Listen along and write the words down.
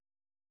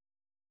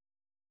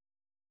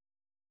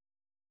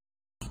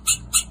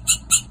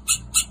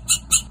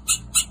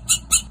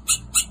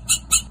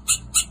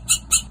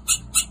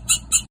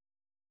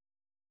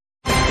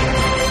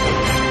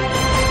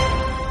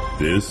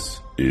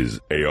is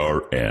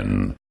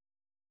ARN.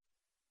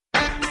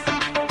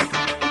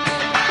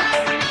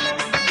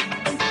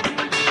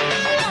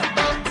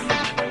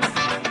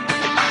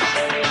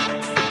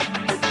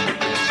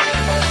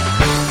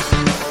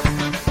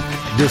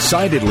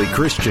 Decidedly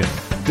Christian,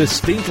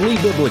 distinctly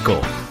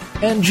biblical,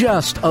 and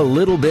just a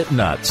little bit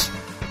nuts.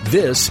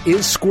 This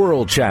is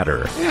Squirrel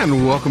Chatter.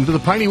 And welcome to the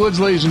Piney Woods,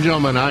 ladies and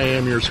gentlemen. I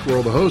am your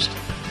Squirrel, the host,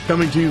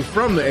 coming to you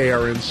from the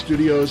ARN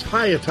studios,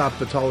 high atop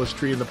the tallest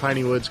tree in the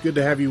Piney Woods. Good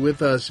to have you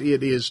with us.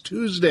 It is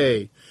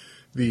Tuesday,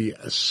 the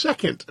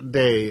second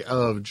day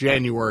of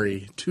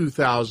January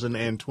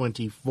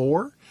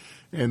 2024,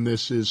 and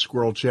this is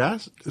Squirrel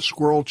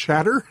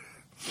Chatter,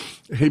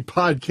 a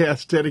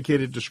podcast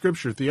dedicated to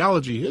Scripture,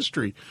 theology,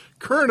 history,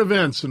 current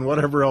events, and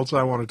whatever else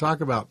I want to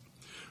talk about.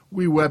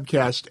 We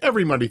webcast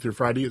every Monday through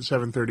Friday at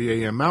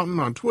 7:30 a.m.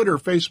 Mountain on Twitter,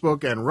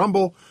 Facebook, and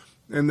Rumble,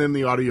 and then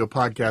the audio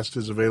podcast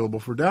is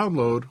available for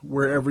download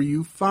wherever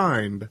you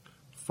find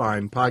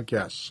fine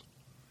podcasts.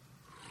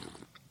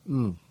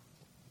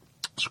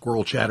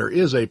 Squirrel Chatter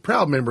is a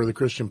proud member of the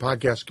Christian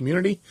podcast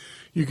community.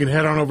 You can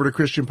head on over to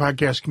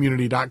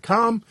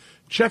ChristianPodcastCommunity.com.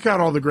 Check out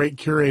all the great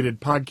curated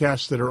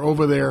podcasts that are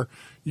over there.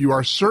 You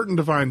are certain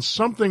to find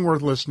something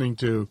worth listening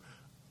to.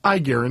 I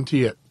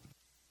guarantee it.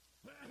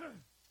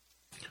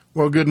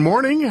 Well, good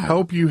morning.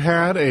 Hope you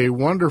had a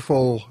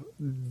wonderful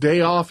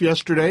day off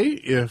yesterday,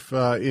 if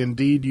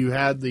indeed you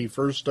had the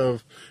first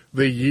of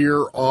the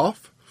year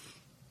off.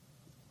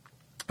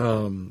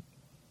 I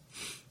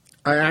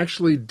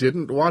actually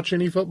didn't watch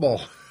any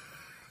football.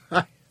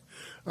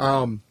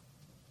 We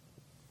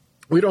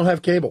don't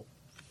have cable.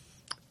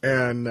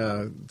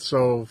 And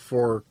so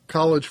for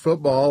college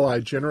football, I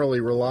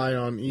generally rely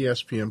on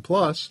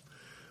ESPN+,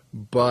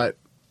 but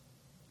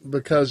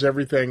because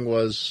everything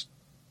was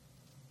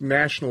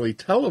nationally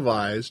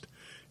televised,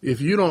 if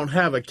you don't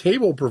have a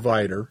cable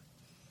provider,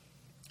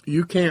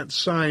 you can't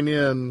sign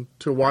in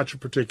to watch a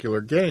particular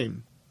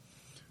game.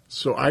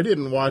 So I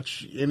didn't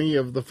watch any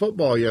of the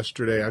football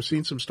yesterday. I've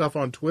seen some stuff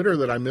on Twitter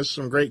that I missed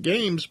some great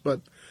games,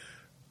 but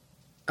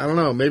I don't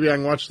know. Maybe I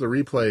can watch the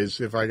replays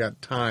if I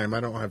got time.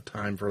 I don't have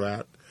time for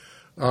that.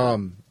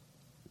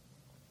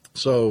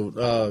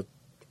 So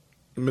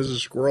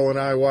Mrs. Squirrel and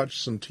I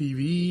watched some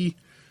TV,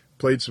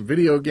 played some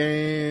video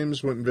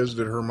games, went and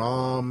visited her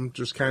mom,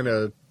 just kind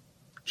of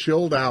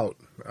chilled out.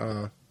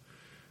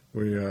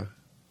 We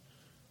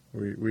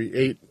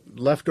ate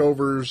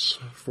leftovers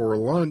for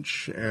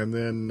lunch, and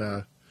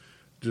then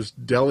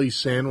just deli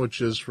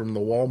sandwiches from the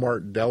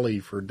Walmart deli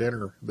for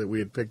dinner that we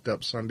had picked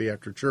up Sunday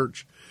after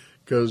church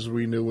because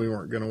we knew we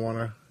weren't going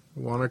to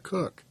want to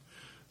cook.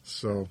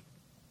 So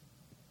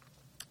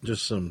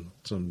just some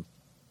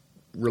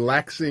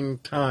relaxing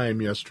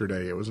time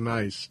yesterday. It was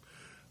nice.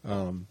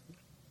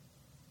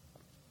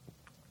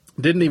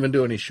 Didn't even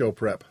do any show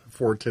prep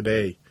for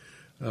today.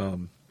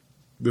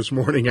 This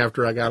morning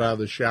after I got out of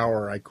the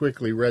shower, I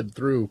quickly read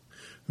through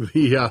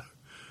the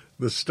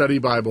study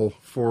Bible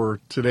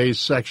for today's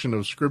section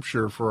of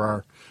Scripture for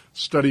our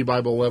study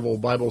Bible level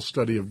Bible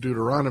study of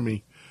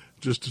Deuteronomy,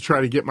 just to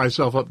try to get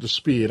myself up to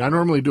speed. I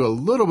normally do a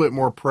little bit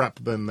more prep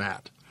than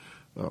that.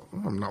 Oh,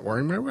 I'm not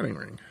wearing my wedding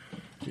ring.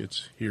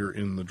 It's here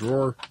in the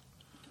drawer.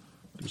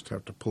 Just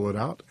have to pull it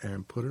out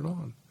and put it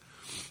on.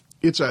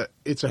 It's a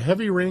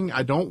heavy ring.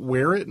 I don't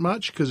wear it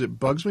much because it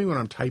bugs me when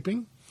I'm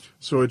typing.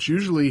 So it's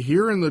usually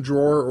here in the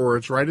drawer or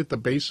it's right at the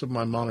base of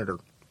my monitor.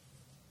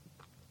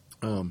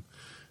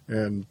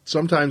 And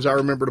sometimes I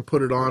remember to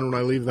put it on when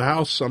I leave the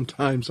house.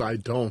 Sometimes I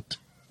don't.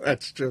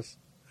 That's just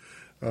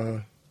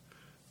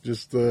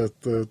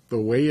the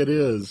way it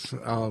is.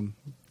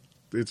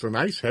 It's a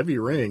nice heavy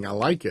ring. I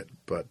like it,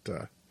 but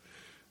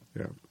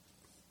yeah.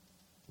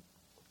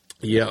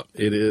 Yeah,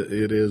 it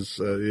is.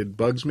 It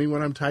bugs me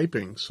when I'm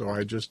typing, so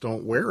I just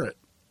don't wear it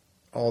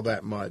all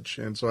that much,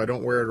 and so I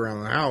don't wear it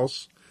around the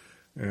house.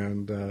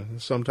 And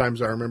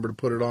sometimes I remember to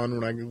put it on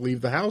when I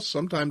leave the house.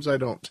 Sometimes I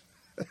don't.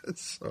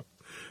 So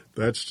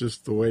that's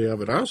just the way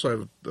of it. I also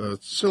have a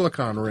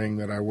silicone ring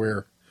that I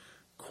wear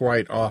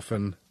quite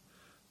often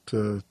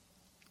because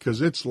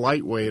it's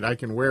lightweight. I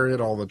can wear it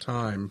all the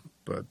time,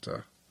 but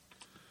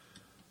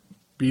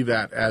be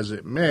that as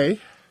it may.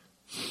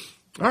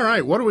 All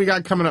right, what do we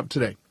got coming up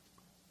today?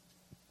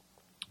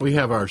 We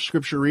have our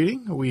scripture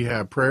reading. We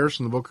have prayers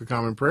from the Book of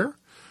Common Prayer.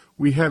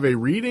 We have a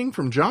reading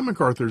from John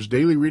MacArthur's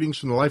Daily Readings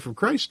from the Life of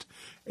Christ.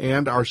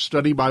 And our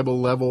study Bible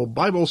level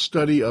Bible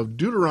study of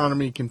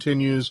Deuteronomy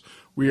continues.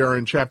 We are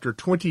in chapter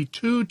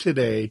 22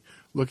 today,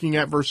 looking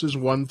at verses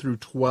 1 through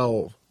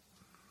 12.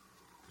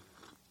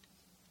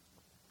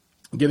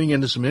 Getting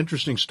into some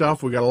interesting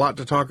stuff. We got a lot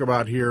to talk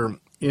about here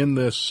in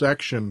this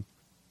section,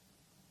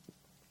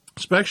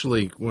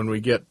 especially when we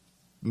get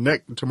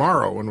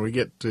tomorrow, when we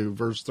get to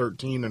verse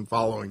 13 and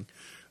following.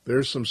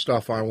 There's some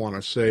stuff I want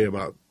to say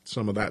about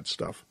some of that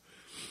stuff.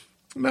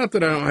 Not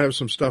that I don't have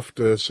some stuff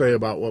to say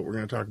about what we're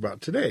going to talk about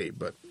today,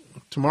 but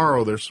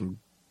tomorrow's going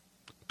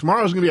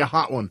to be a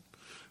hot one,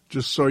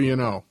 just so you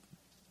know.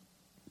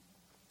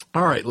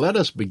 All right, let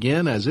us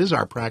begin, as is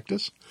our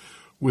practice,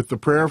 with the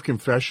prayer of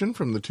confession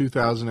from the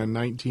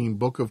 2019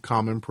 Book of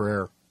Common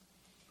Prayer.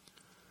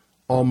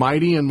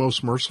 Almighty and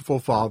most merciful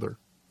Father,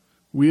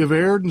 we have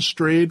erred and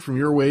strayed from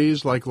your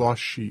ways like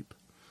lost sheep.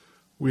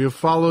 We have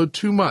followed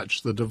too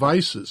much the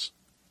devices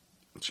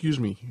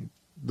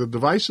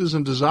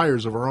and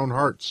desires of our own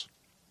hearts.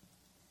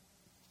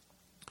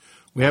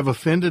 We have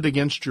offended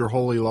against your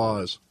holy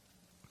laws.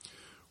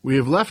 We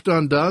have left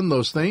undone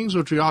those things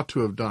which we ought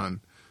to have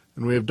done,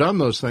 and we have done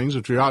those things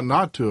which we ought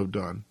not to have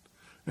done.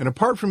 And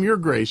apart from your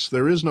grace,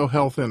 there is no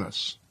health in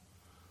us.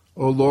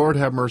 O Lord,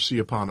 have mercy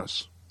upon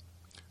us.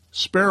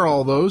 Spare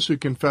all those who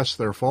confess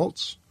their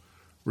faults.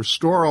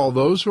 Restore all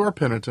those who are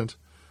penitent,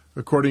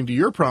 according to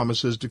your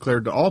promises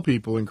declared to all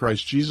people in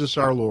Christ Jesus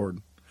our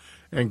Lord.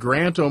 And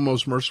grant, O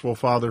most merciful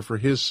Father, for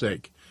his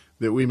sake,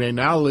 that we may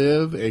now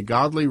live a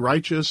godly,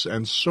 righteous,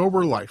 and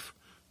sober life,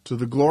 to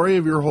the glory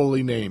of your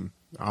holy name.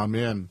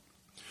 Amen.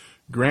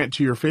 Grant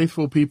to your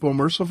faithful people,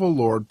 merciful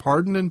Lord,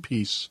 pardon and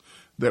peace,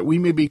 that we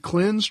may be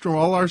cleansed from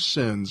all our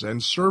sins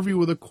and serve you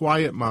with a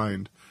quiet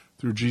mind,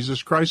 through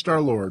Jesus Christ our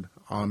Lord.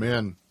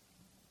 Amen.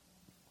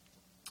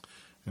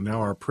 And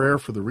now our prayer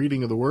for the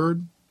reading of the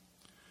Word.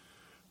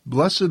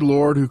 Blessed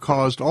Lord, who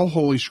caused all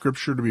Holy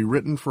Scripture to be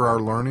written for our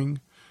learning,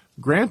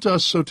 grant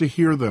us so to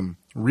hear them,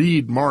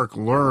 read, mark,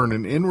 learn,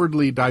 and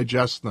inwardly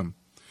digest them,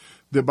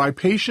 that by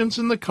patience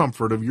in the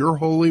comfort of your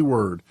holy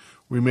word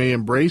we may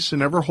embrace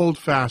and ever hold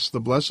fast the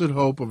blessed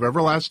hope of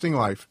everlasting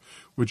life,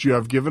 which you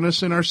have given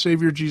us in our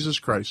Savior Jesus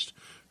Christ,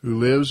 who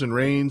lives and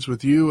reigns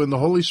with you and the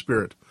Holy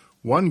Spirit,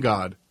 one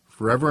God,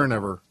 forever and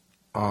ever.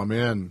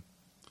 Amen.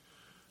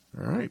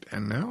 All right,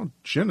 and now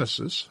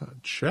Genesis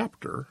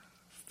chapter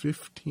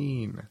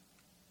 15.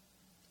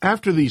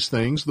 After these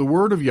things, the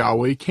word of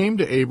Yahweh came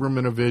to Abram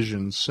in a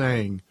vision,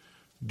 saying,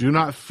 Do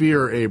not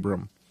fear,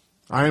 Abram.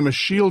 I am a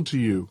shield to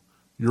you.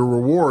 Your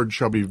reward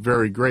shall be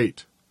very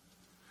great.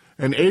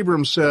 And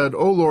Abram said,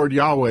 O Lord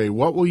Yahweh,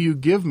 what will you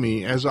give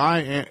me as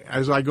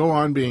I go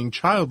on being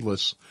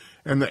childless,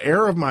 and the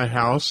heir of my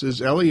house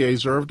is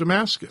Eliezer of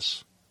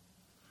Damascus?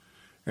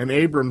 And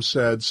Abram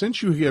said,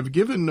 Since you have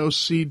given no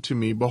seed to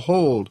me,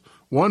 behold,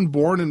 one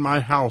born in my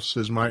house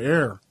is my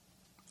heir.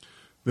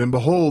 Then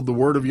behold, the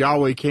word of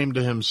Yahweh came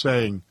to him,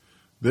 saying,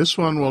 This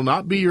one will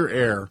not be your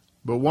heir,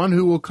 but one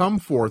who will come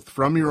forth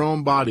from your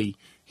own body,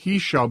 he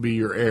shall be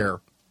your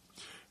heir.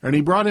 And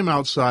he brought him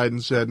outside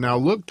and said, Now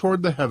look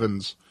toward the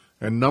heavens,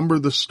 and number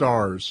the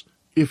stars,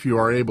 if you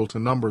are able to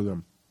number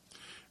them.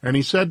 And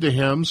he said to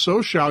him,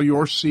 So shall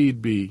your seed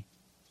be.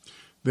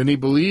 Then he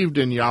believed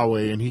in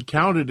Yahweh, and he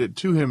counted it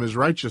to him as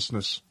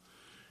righteousness.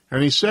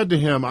 And he said to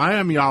him, I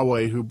am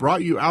Yahweh, who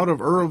brought you out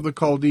of Ur of the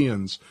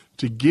Chaldeans,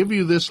 to give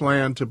you this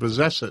land to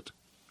possess it.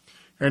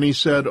 And he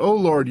said, O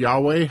Lord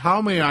Yahweh,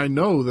 how may I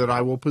know that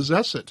I will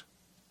possess it?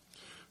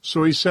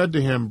 So he said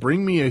to him,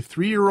 Bring me a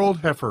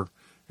 3-year-old heifer,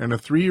 and a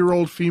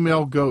 3-year-old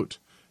female goat,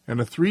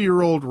 and a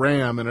 3-year-old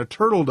ram, and a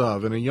turtle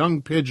dove, and a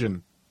young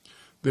pigeon.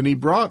 Then he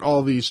brought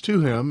all these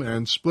to him,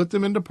 and split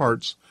them into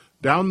parts,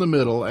 down the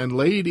middle, and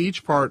laid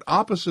each part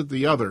opposite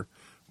the other,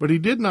 but he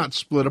did not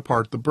split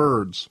apart the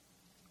birds.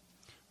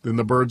 Then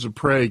the birds of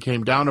prey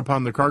came down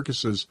upon the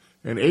carcasses,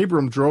 and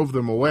Abram drove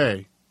them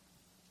away.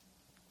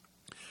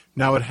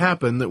 Now it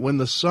happened that when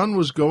the sun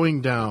was going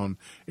down,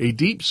 a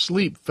deep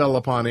sleep fell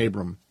upon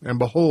Abram, and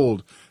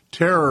behold,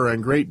 terror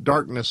and great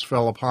darkness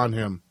fell upon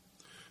him.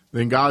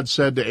 Then God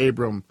said to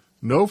Abram,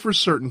 Know for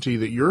certainty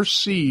that your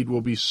seed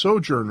will be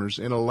sojourners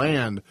in a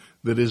land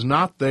that is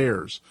not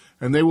theirs,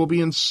 and they will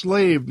be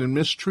enslaved and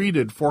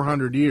mistreated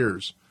 400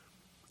 years.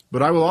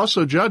 But I will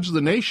also judge the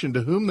nation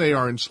to whom they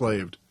are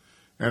enslaved,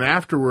 and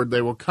afterward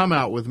they will come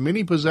out with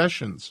many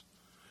possessions.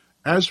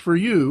 As for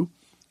you,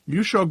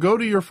 you shall go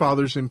to your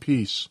fathers in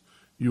peace.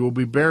 You will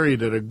be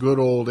buried at a good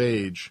old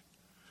age.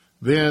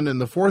 Then in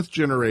the 4th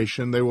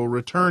generation they will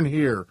return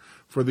here,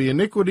 for the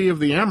iniquity of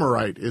the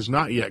Amorite is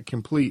not yet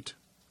complete.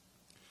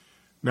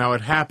 Now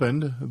it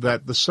happened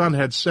that the sun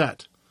had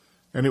set,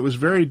 and it was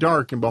very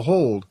dark, and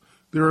behold,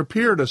 there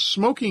appeared a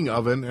smoking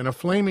oven and a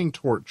flaming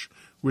torch,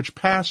 which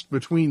passed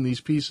between these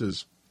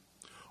pieces.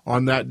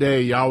 On that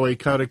day Yahweh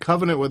cut a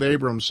covenant with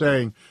Abram,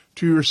 saying,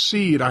 To your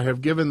seed I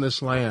have given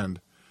this land,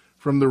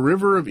 from the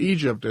river of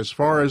Egypt as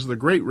far as the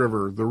great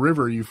river, the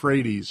river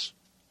Euphrates.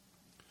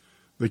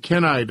 The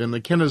Kenite and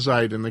the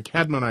Kenizzite and the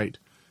Cadmonite,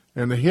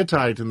 and the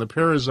Hittite and the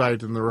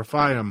Perizzite and the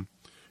Rephaim,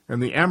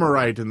 and the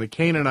Amorite and the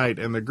Canaanite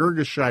and the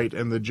Girgashite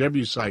and the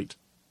Jebusite.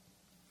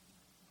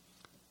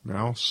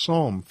 Now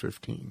Psalm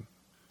 15.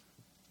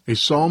 A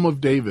Psalm of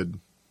David.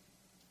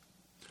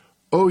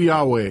 O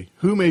Yahweh,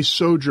 who may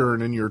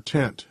sojourn in your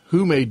tent?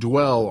 Who may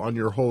dwell on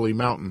your holy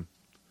mountain?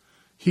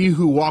 He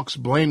who walks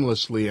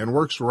blamelessly and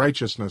works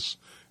righteousness,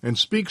 and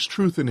speaks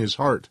truth in his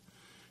heart.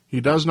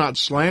 He does not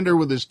slander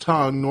with his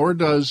tongue, nor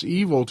does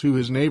evil to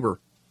his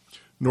neighbor,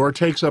 nor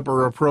takes up a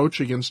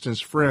reproach against his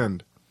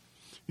friend,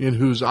 in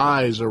whose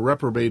eyes a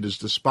reprobate is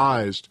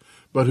despised,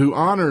 but who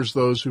honors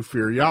those who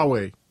fear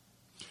Yahweh.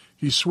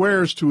 He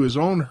swears to his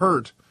own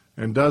hurt,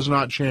 and does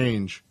not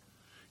change.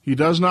 He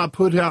does not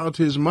put out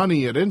his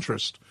money at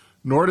interest,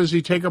 nor does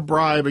he take a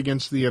bribe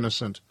against the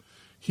innocent.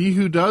 He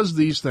who does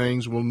these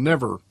things will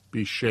never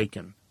be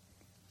shaken.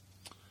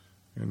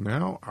 And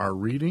now our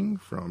reading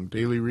from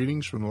Daily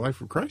Readings from the Life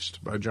of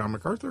Christ by John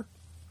MacArthur.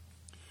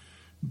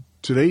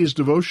 Today's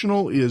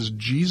devotional is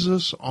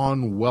Jesus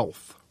on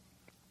Wealth.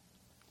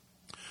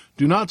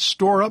 Do not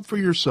store up for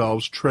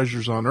yourselves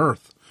treasures on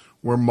earth,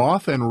 where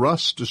moth and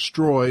rust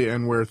destroy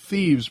and where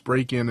thieves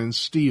break in and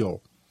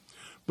steal.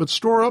 But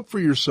store up for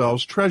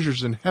yourselves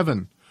treasures in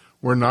heaven,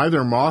 where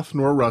neither moth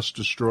nor rust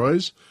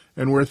destroys,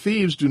 and where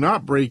thieves do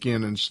not break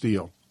in and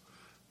steal.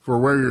 For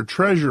where your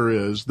treasure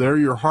is, there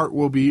your heart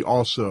will be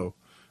also.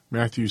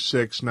 Matthew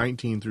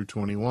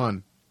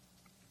 6:19-21.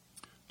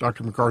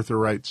 Dr. MacArthur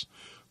writes,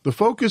 the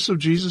focus of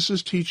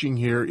Jesus' teaching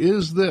here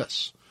is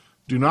this: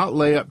 do not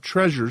lay up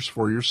treasures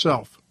for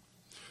yourself.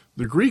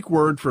 The Greek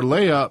word for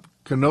lay up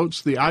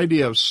connotes the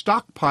idea of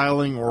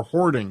stockpiling or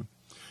hoarding.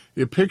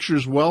 It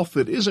pictures wealth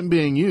that isn't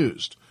being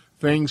used,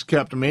 things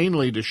kept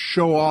mainly to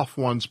show off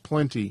one's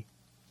plenty.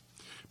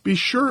 Be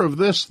sure of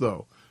this,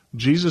 though.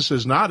 Jesus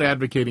is not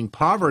advocating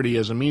poverty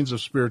as a means of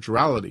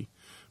spirituality.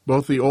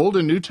 Both the Old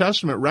and New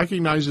Testament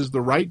recognizes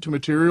the right to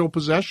material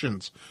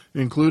possessions,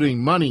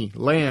 including money,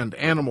 land,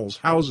 animals,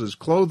 houses,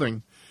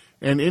 clothing,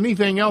 and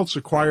anything else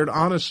acquired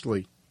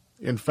honestly.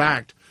 In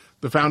fact,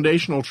 the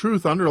foundational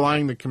truth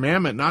underlying the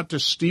commandment not to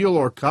steal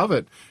or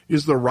covet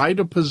is the right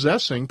of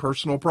possessing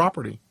personal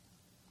property.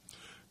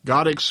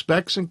 God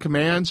expects and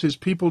commands His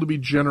people to be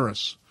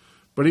generous,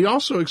 but He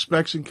also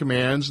expects and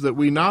commands that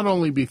we not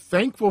only be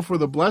thankful for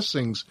the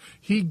blessings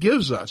He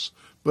gives us,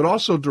 but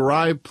also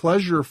derive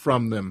pleasure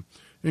from them,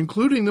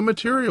 including the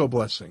material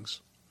blessings.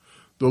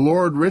 The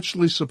Lord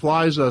richly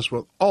supplies us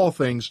with all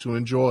things to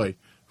enjoy,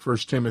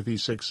 1 Timothy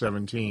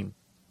 6:17.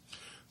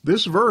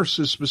 This verse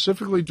is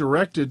specifically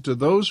directed to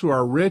those who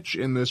are rich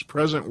in this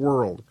present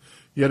world,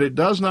 yet it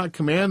does not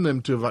command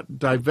them to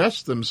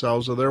divest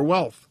themselves of their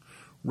wealth.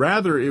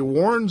 Rather, it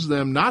warns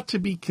them not to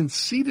be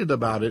conceited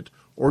about it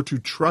or to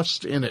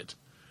trust in it.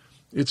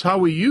 It's how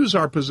we use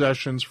our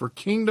possessions for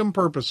kingdom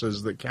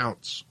purposes that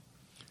counts.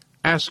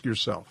 Ask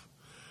yourself,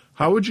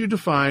 how would you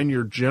define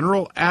your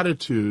general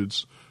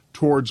attitudes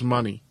towards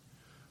money?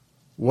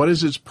 What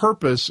is its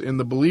purpose in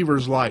the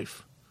believer's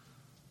life?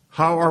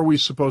 How are we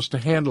supposed to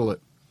handle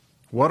it?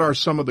 What are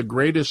some of the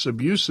greatest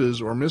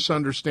abuses or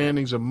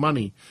misunderstandings of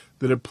money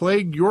that have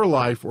plagued your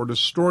life or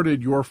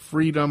distorted your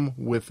freedom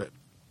with it?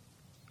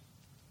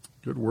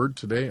 Good word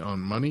today on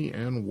money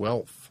and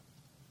wealth.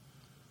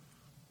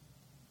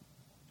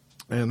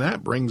 And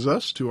that brings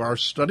us to our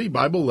study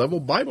Bible level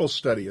Bible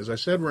study. As I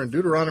said, we're in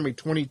Deuteronomy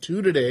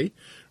 22 today,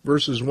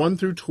 verses 1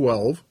 through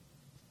 12.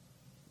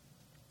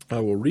 I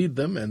will read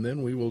them and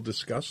then we will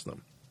discuss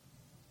them.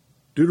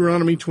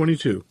 Deuteronomy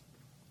 22.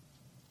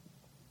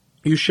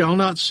 You shall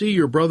not see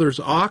your brother's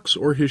ox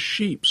or his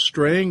sheep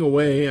straying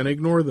away and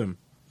ignore them.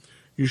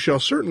 You shall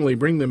certainly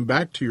bring them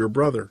back to your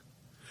brother.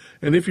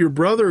 And if your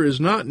brother is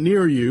not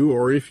near you,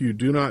 or if you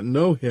do not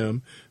know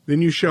him,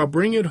 then you shall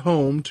bring it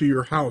home to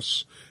your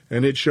house,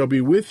 and it shall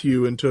be with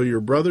you until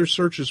your brother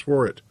searches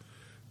for it.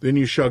 Then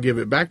you shall give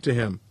it back to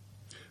him.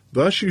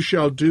 Thus you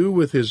shall do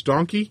with his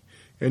donkey,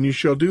 and you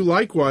shall do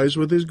likewise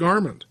with his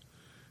garment.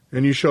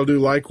 And you shall do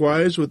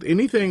likewise with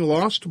anything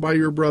lost by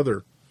your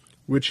brother,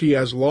 which he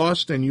has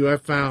lost and you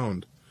have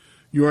found.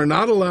 You are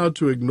not allowed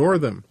to ignore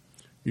them.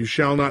 You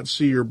shall not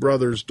see your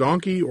brother's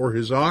donkey or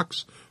his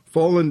ox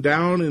fallen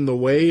down in the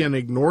way and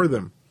ignore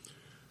them.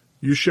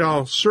 You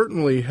shall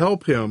certainly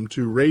help him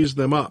to raise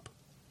them up.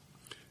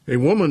 A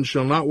woman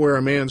shall not wear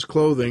a man's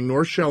clothing,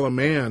 nor shall a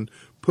man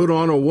put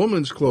on a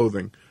woman's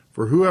clothing,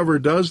 for whoever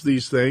does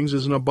these things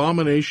is an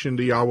abomination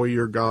to Yahweh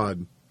your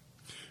God.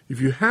 If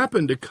you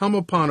happen to come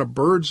upon a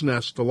bird's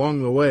nest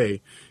along the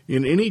way,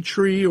 in any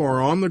tree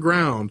or on the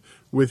ground,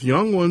 with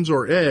young ones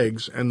or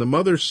eggs, and the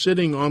mother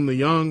sitting on the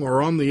young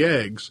or on the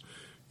eggs,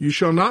 you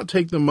shall not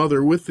take the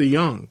mother with the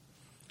young.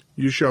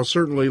 You shall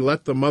certainly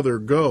let the mother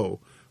go,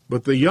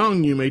 but the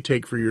young you may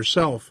take for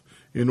yourself,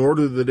 in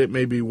order that it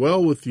may be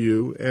well with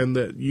you, and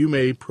that you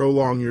may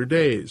prolong your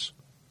days.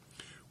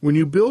 When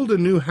you build a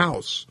new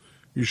house,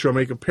 you shall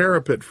make a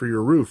parapet for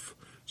your roof,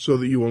 so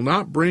that you will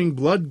not bring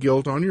blood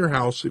guilt on your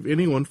house if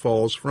anyone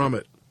falls from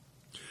it.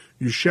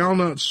 You shall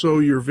not sow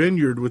your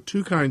vineyard with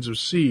two kinds of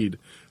seed,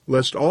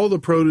 lest all the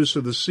produce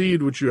of the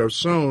seed which you have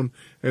sown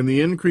and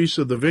the increase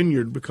of the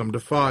vineyard become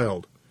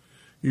defiled.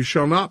 You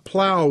shall not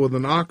plow with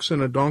an ox and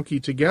a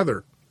donkey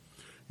together.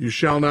 You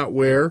shall not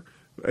wear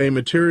a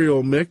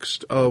material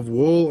mixed of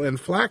wool and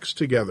flax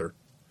together.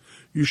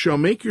 You shall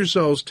make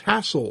yourselves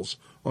tassels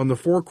on the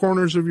four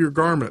corners of your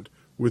garment,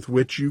 with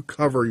which you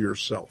cover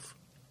yourself.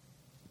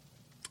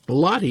 A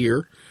lot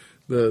here.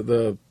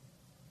 The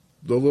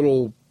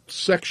little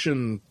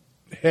section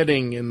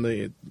heading in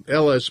the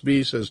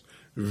LSB says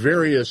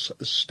various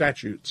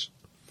statutes.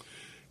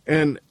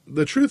 And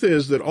the truth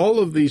is that all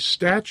of these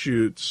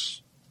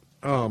statutes,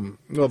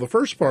 the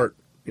first part,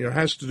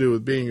 has to do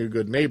with being a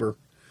good neighbor.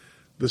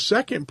 The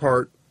second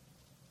part,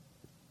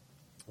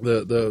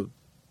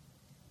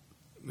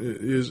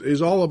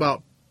 is all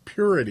about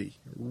purity,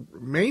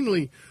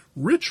 mainly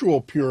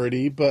ritual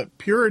purity, but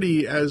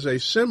purity as a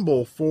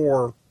symbol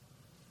for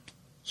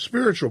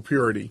spiritual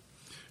purity.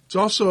 It's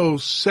also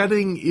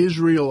setting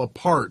Israel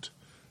apart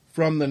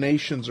from the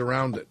nations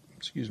around it.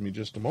 Excuse me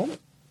just a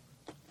moment.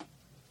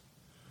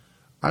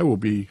 I will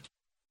be...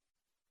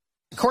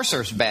 Of course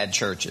there's bad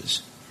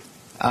churches.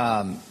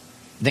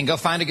 Then go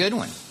find a good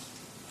one.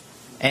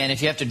 And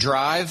if you have to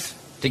drive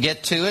to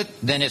get to it,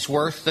 then it's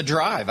worth the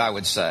drive, I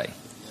would say.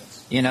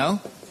 You know?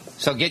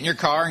 So get in your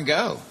car and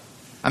go.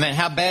 I mean,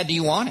 how bad do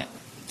you want it?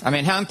 I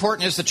mean, how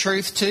important is the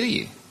truth to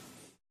you?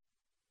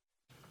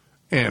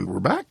 And we're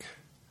back.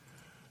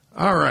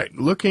 All right,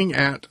 looking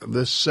at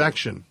this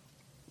section.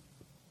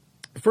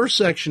 The first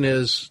section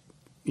is,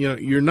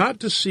 you're not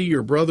to see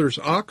your brother's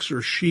ox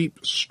or sheep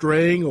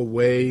straying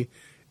away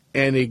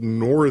and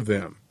ignore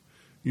them.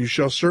 You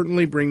shall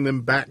certainly bring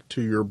them back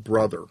to your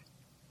brother.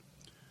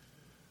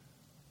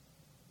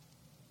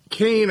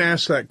 Cain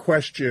asked that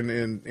question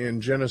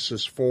in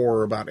Genesis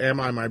 4 about,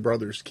 am I my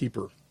brother's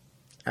keeper,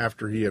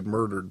 after he had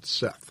murdered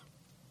Seth.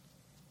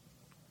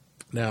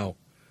 Now,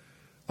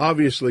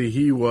 obviously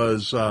he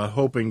was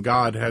hoping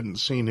God hadn't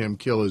seen him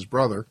kill his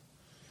brother,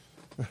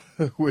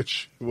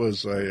 which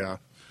was a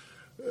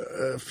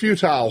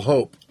futile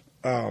hope,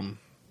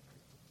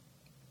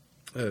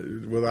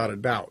 without a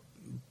doubt.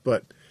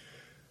 But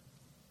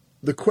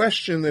the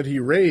question that he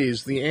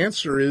raised, the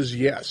answer is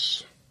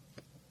yes.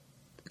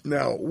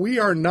 Now, we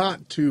are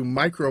not to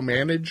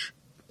micromanage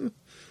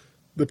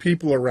the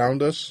people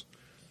around us.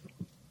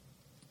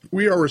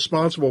 We are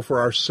responsible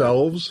for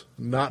ourselves,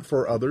 not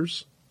for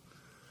others.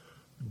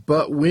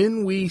 But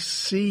when we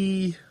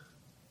see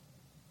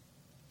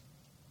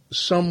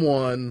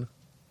someone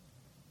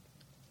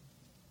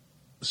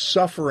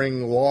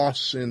suffering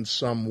loss in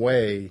some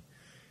way,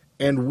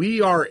 and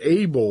we are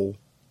able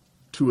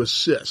to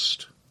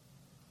assist,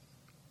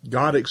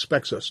 God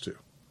expects us to.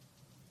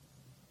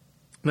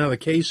 Now, the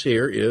case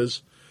here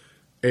is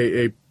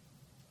a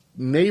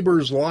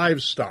neighbor's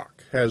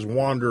livestock has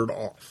wandered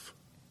off.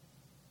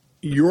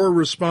 Your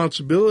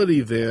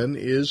responsibility then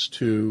is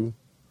to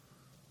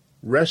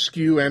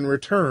rescue and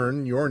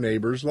return your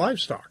neighbor's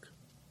livestock.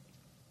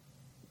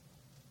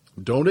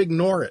 Don't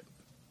ignore it.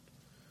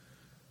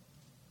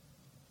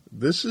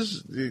 This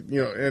is,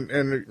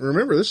 and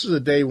remember, this is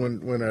a day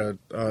when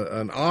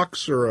an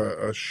ox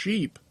or a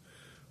sheep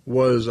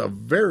was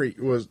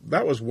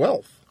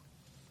wealth.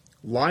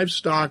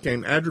 Livestock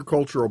and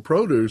agricultural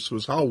produce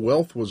was how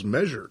wealth was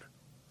measured.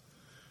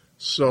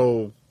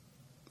 So,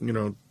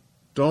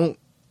 don't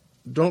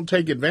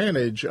take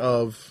advantage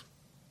of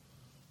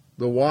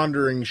the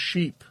wandering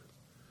sheep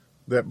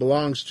that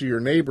belongs to your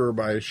neighbor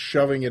by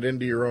shoving it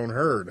into your own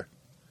herd.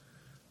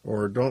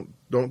 Or don't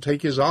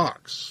take his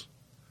ox.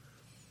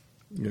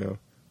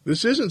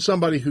 This isn't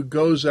somebody who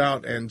goes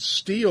out and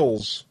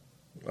steals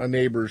a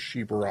neighbor's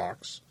sheep or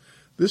ox.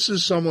 This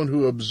is someone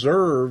who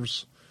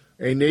observes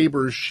a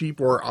neighbor's sheep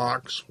or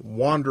ox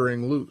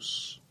wandering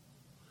loose.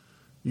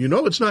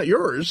 It's not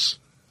yours,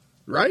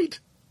 right?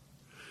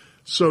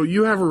 So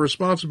you have a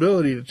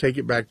responsibility to take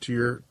it back to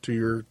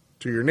your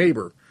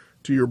neighbor,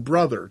 to your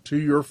brother, to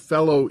your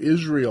fellow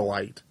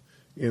Israelite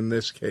in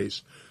this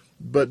case.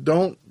 But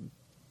don't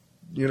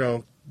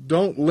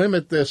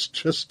limit this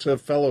just to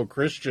fellow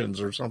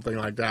Christians or something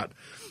like that.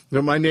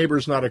 My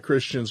neighbor's not a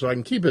Christian, so I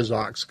can keep his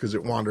ox because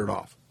it wandered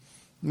off.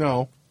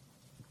 No.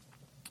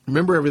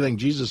 Remember everything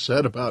Jesus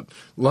said about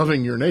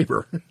loving your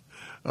neighbor.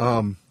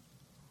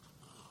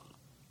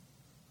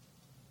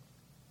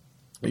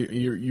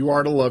 You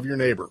are to love your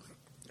neighbor.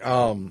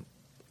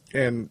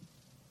 And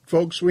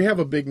folks, we have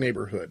a big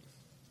neighborhood.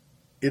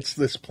 It's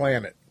this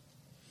planet.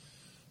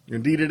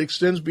 Indeed, it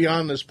extends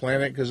beyond this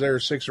planet because there are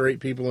 6 or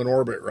 8 people in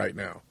orbit right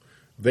now.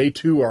 They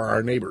too are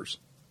our neighbors.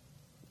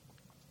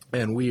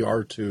 And we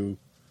are to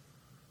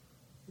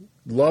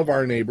love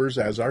our neighbors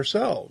as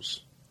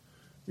ourselves.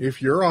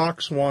 If your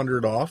ox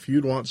wandered off,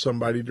 you'd want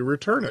somebody to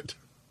return it.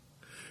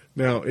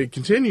 Now, it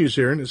continues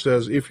here, and it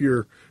says, if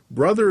your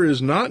brother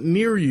is not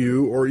near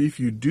you, or if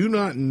you do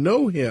not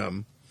know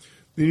him,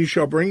 then you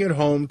shall bring it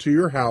home to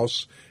your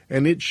house,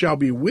 and it shall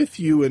be with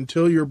you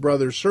until your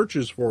brother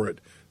searches for it.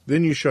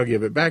 Then you shall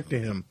give it back to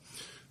him.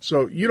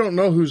 So you don't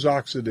know whose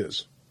ox it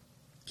is.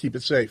 Keep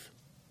it safe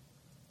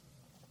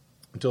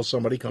until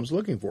somebody comes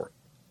looking for it.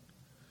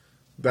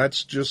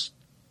 That's just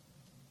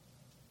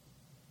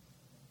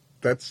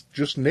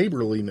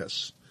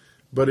neighborliness,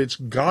 but it's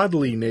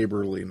godly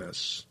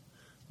neighborliness.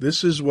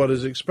 This is what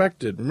is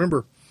expected.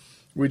 Remember,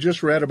 we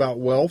just read about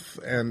wealth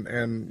and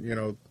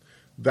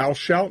thou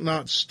shalt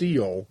not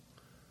steal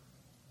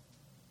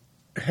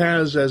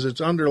has as its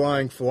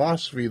underlying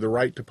philosophy the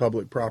right to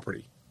public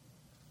property,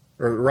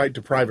 or the right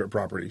to private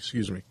property,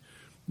 excuse me.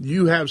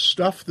 You have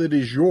stuff that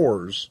is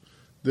yours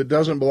that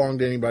doesn't belong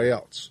to anybody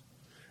else.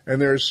 And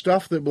there's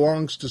stuff that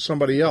belongs to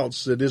somebody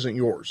else that isn't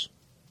yours.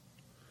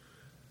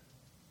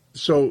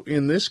 So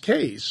in this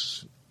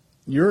case,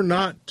 you're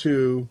not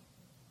to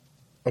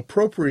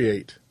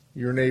appropriate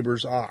your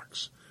neighbor's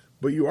ox,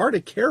 but you are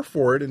to care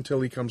for it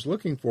until he comes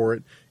looking for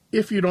it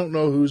if you don't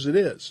know whose it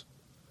is.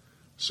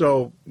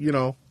 So,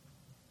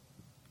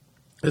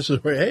 this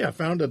is where, hey, I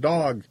found a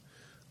dog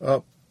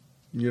up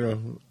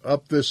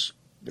this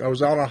I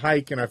was out on a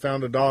hike and I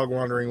found a dog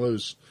wandering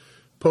loose.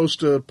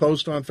 Post on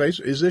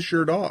Facebook, is this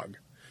your dog?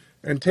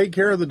 And take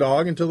care of the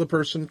dog until the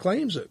person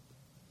claims it.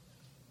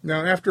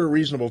 Now, after a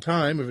reasonable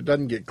time, if it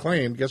doesn't get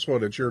claimed, guess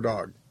what? It's your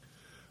dog.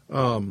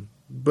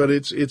 But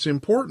it's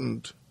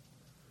important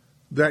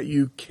that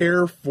you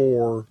care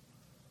for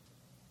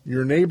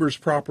your neighbor's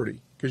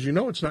property because you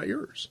know it's not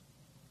yours.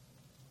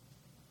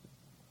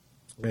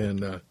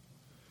 And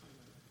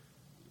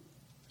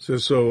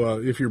so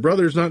if your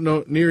brother is not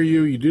near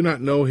you, you do not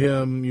know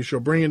him, you shall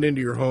bring it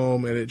into your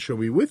home, and it shall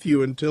be with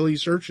you until he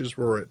searches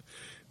for it.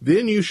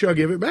 Then you shall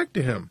give it back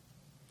to him.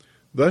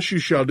 Thus you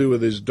shall do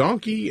with his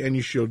donkey, and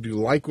you shall do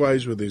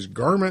likewise with his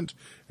garment,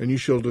 and you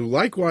shall do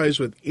likewise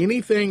with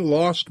anything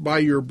lost by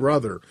your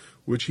brother,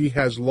 which he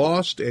has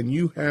lost and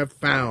you have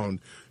found.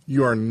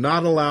 You are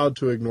not allowed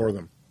to ignore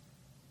them.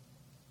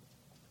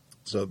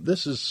 So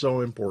this is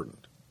so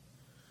important.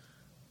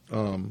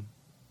 And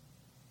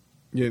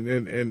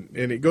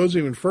it goes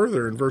even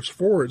further. In verse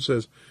 4 it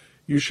says,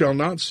 you shall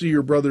not see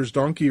your brother's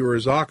donkey or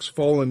his ox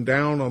fallen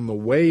down on the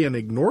way and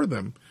ignore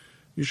them.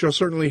 You shall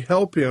certainly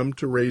help him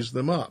to raise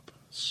them up.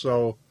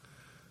 So,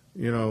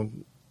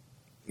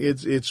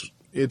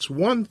 it's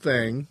one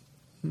thing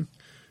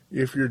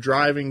if you're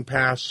driving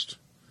past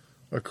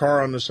a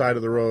car on the side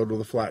of the road with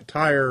a flat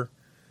tire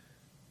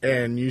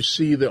and you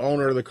see the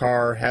owner of the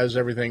car has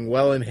everything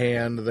well in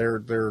hand,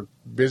 they're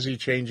busy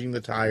changing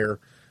the tire,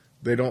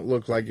 they don't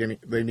look like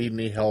they need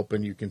any help,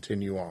 and you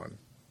continue on.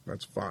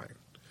 That's fine.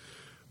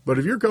 But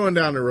if you're going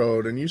down the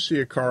road and you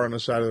see a car on the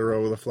side of the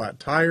road with a flat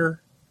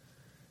tire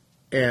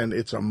and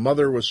it's a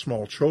mother with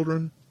small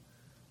children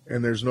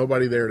and there's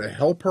nobody there to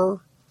help her,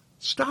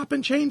 stop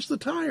and change the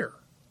tire.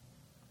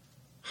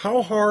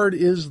 How hard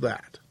is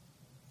that?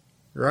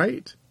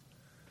 Right?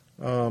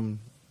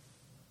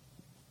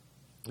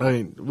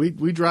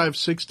 We drive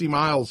 60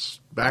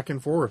 miles back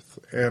and forth,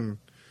 and,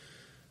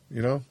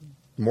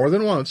 more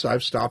than once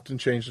I've stopped and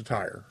changed a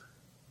tire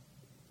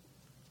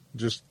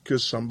just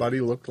because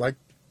somebody looked like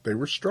they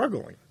were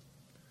struggling.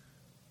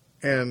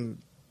 And,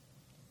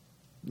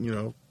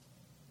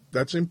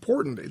 that's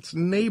important. It's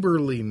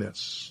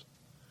neighborliness.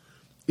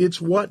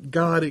 It's what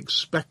God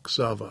expects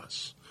of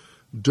us.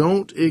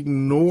 Don't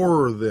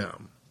ignore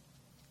them.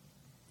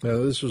 Now,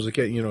 this was a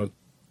case,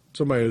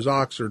 somebody whose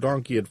ox or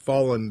donkey had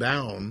fallen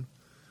down,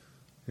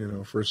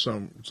 for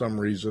some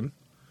reason.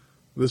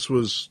 This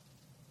was,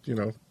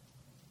 the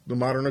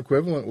modern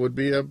equivalent would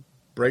be a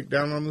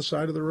breakdown on the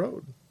side of the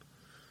road.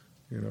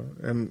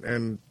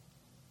 And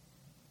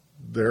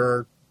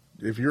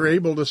if you're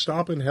able to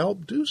stop and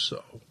help, do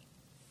so.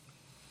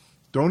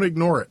 Don't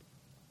ignore it.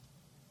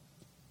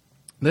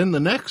 Then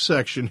the next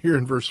section here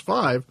in verse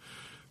 5,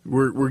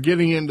 we're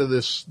getting into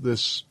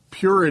this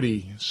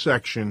purity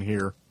section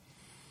here.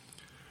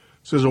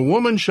 It says, a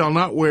woman shall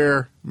not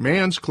wear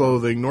man's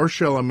clothing, nor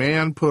shall a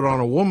man put on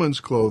a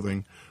woman's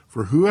clothing,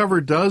 for whoever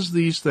does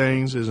these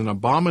things is an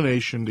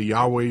abomination to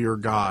Yahweh your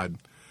God.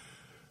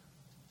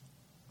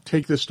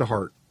 Take this to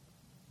heart.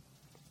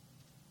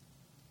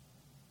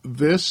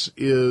 This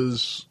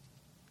is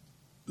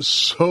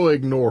so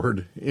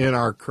ignored in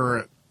our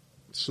current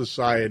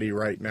society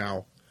right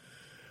now.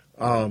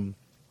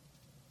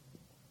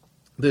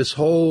 This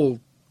whole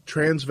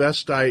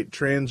transvestite,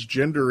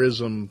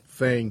 transgenderism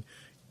thing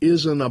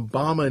is an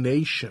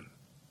abomination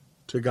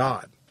to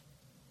God.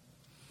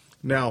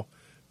 Now,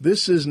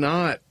 this is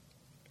not,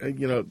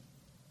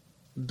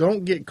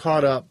 don't get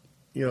caught up,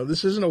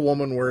 this isn't a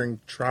woman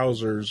wearing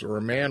trousers or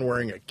a man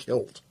wearing a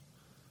kilt.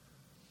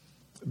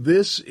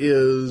 This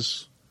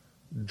is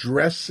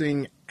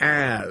dressing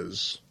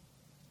as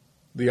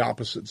the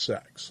opposite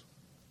sex.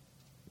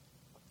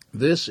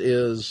 This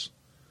is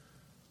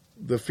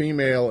the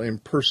female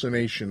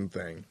impersonation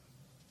thing.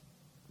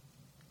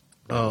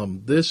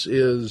 This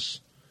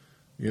is,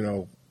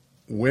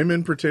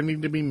 women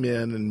pretending to be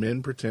men and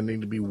men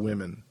pretending to be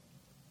women.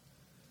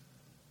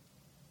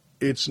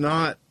 It's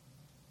not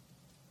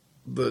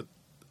at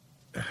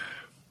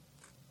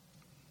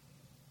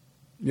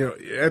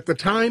the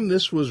time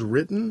this was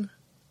written,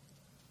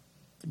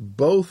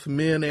 both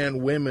men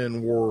and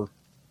women wore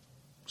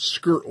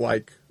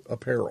skirt-like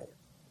apparel.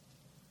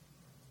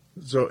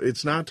 So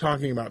it's not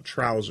talking about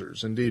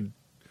trousers. Indeed,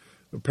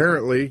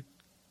 apparently,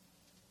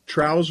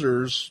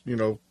 trousers,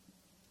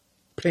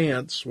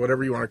 pants,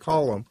 whatever you want to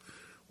call them,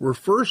 were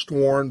first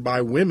worn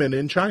by women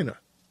in China,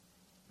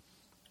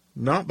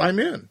 not by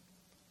men.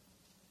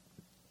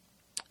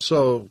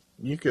 So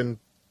you can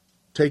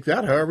take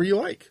that however you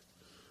like.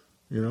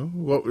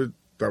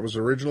 That was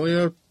originally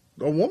a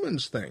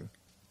woman's thing.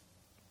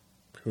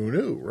 Who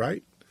knew,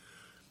 right?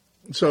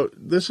 So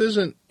this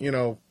isn't,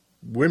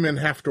 women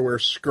have to wear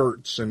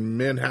skirts and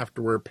men have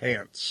to wear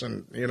pants,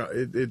 and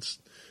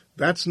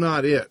that's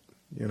not it.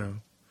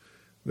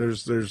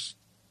 There's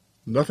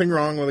nothing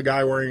wrong with a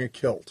guy wearing a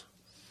kilt.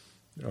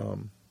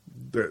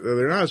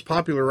 They're not as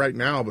popular right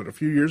now, but a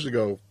few years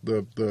ago,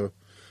 the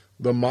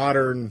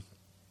modern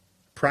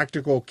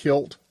practical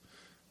kilt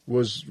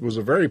was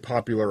a very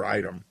popular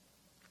item,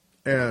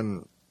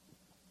 and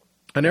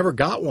I never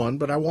got one,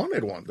 but I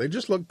wanted one. They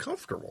just look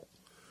comfortable.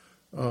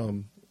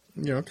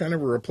 kind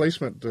of a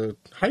replacement to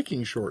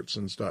hiking shorts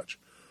and such.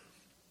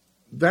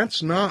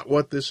 That's not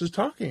what this is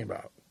talking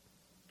about.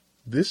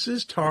 This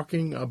is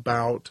talking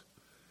about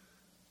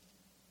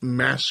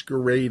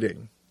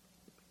masquerading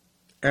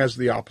as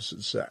the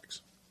opposite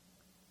sex.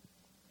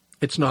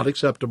 It's not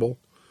acceptable.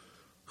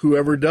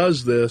 Whoever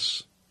does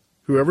these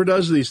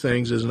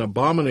things is an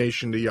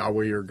abomination to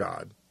Yahweh your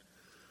God.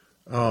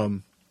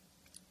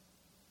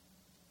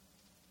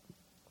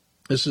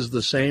 This is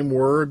the same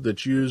word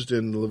that's used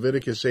in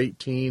Leviticus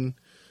 18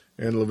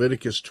 and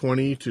Leviticus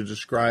 20 to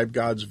describe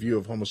God's view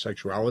of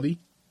homosexuality.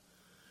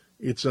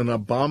 It's an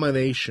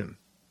abomination.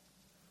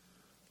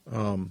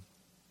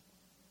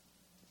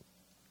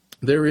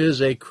 There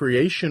is a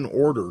creation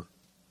order.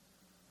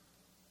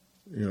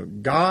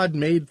 God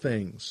made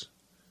things,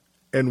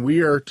 and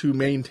we are to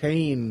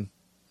maintain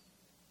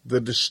the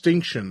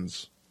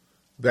distinctions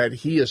that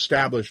he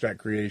established at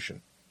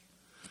creation.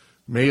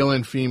 Male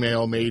and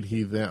female made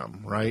he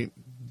them, right?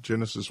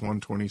 Genesis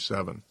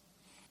 1:27.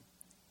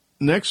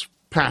 Next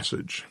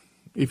passage.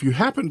 If you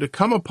happen to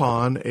come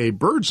upon a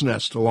bird's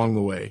nest along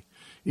the way,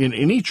 in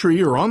any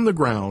tree or on the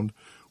ground,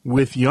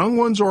 with young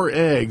ones or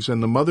eggs,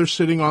 and the mother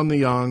sitting on the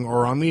young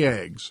or on the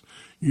eggs,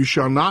 you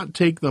shall not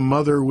take the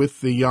mother with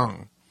the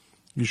young.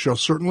 You shall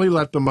certainly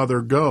let the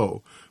mother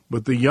go,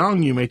 but the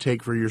young you may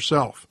take for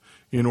yourself,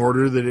 in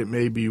order that it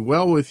may be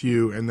well with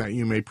you and that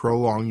you may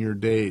prolong your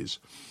days.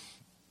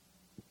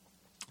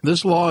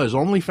 This law is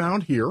only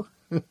found here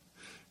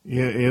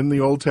in the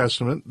Old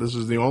Testament. This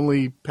is the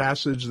only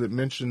passage that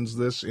mentions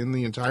this in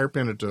the entire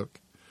Pentateuch.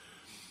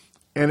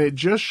 And it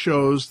just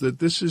shows that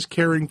this is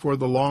caring for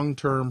the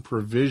long-term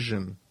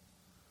provision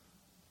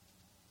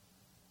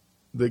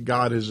that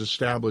God has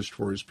established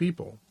for his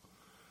people.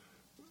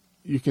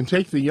 You can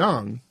take the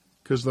young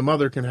because the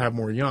mother can have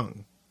more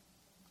young.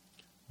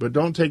 But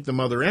don't take the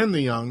mother and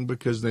the young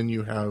because then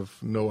you have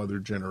no other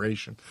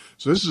generation.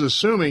 So this is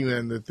assuming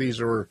then that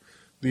these would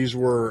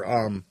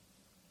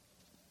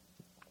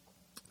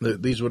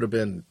have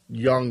been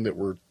young that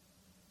were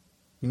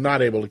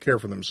not able to care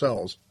for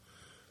themselves.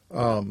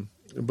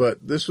 But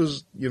this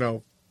was,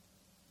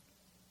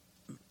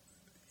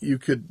 you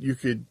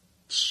could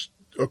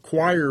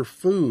acquire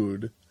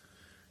food,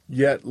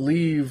 yet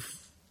leave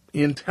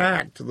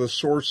intact the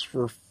source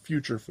for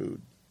future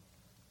food.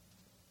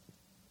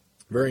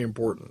 Very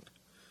important.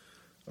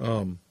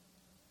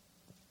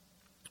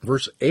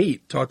 Verse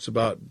 8 talks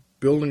about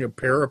building a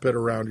parapet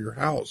around your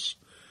house.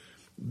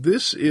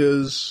 This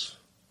is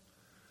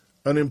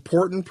an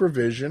important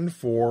provision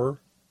for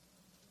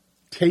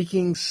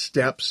taking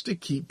steps to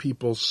keep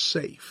people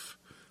safe.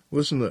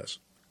 Listen to this.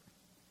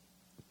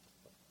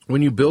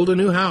 When you build a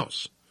new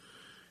house,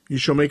 you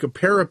shall make a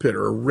parapet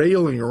or a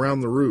railing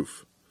around the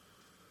roof,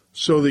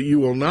 so that you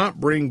will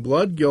not bring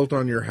blood guilt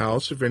on your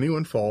house if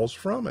anyone falls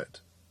from it.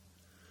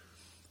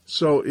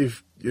 So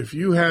if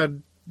you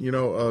had,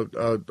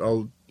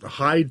 a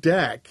high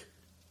deck,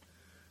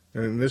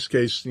 and in this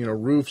case,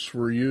 roofs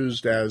were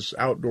used as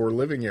outdoor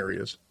living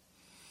areas.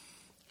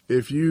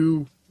 If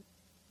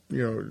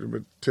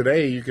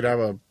today you could have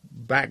a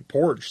back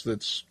porch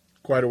that's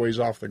quite a ways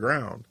off the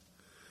ground.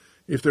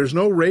 If there's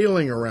no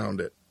railing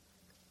around it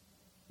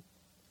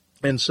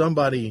and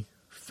somebody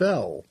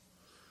fell,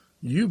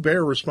 you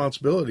bear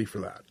responsibility for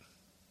that.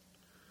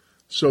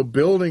 So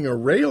building a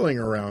railing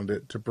around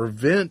it to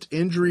prevent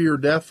injury or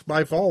death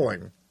by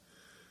falling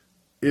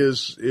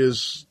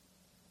is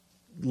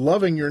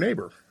loving your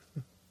neighbor.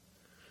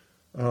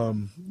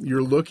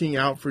 You're looking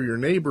out for your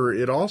neighbor.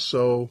 It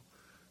also,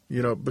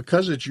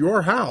 because it's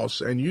your house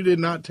and you did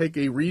not take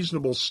a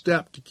reasonable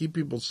step to keep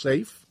people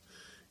safe,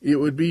 it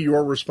would be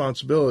your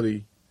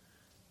responsibility,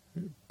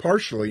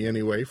 partially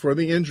anyway, for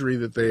the injury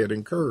that they had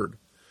incurred.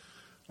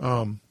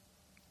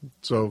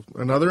 So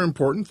another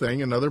important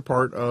thing, another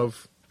part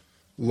of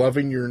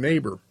loving your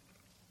neighbor.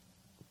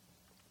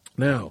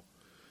 Now,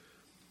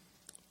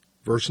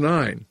 verse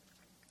 9,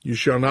 you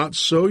shall not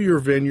sow your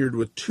vineyard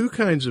with two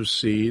kinds of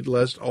seed,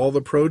 lest all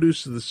the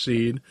produce of the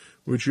seed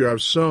which you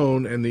have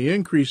sown and the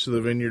increase of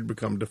the vineyard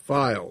become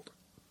defiled.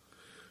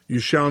 You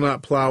shall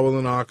not plow with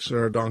an ox and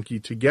a donkey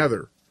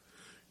together.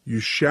 You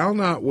shall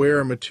not wear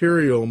a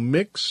material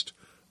mixed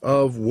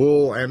of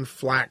wool and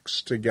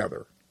flax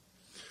together.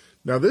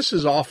 Now, this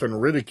is often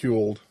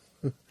ridiculed,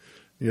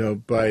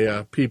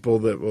 by people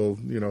that will,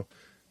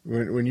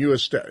 when you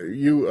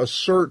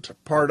assert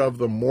part of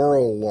the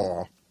moral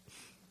law.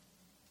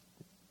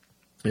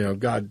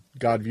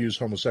 God views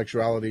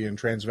homosexuality and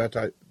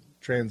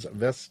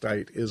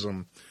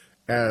transvestitism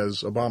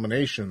as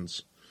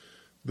abominations.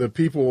 The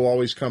people will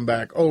always come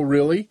back, oh,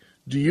 really?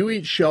 Do you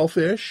eat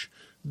shellfish?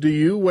 Do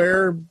you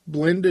wear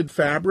blended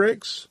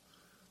fabrics?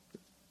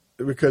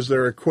 Because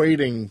they're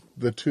equating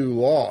the two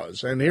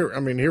laws. And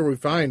here we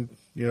find,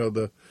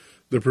 the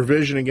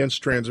provision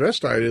against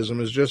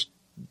transvestitism is just,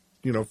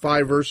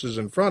 5 verses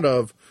in front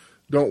of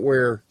don't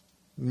wear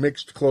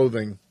mixed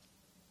clothing,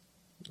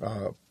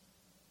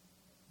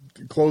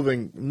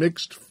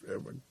 mixed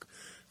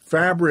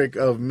fabric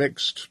of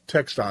mixed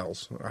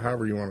textiles,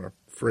 however you want to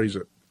phrase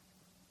it.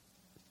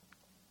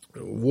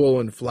 wool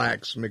and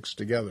flax mixed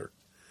together.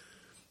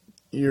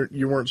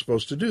 You weren't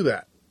supposed to do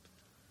that.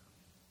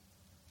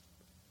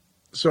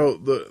 So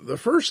the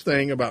first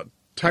thing about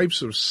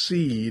types of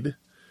seed,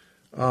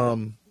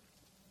 I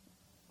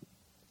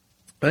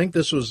think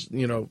this was,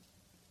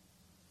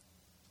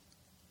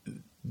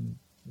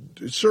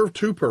 it served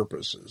two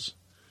purposes: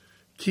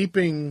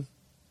 keeping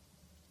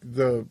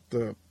the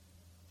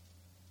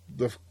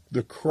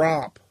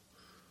crop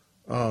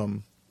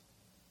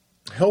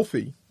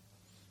healthy,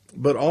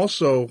 but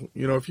also,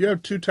 if you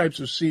have two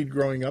types of seed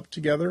growing up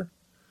together,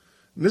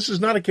 and this is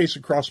not a case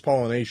of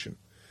cross-pollination.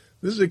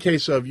 This is a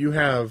case of you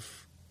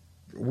have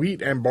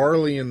wheat and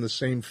barley in the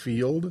same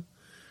field.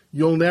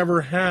 You'll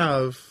never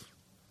have,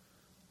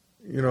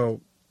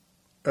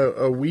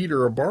 a wheat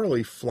or a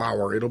barley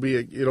flour. It'll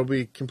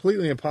be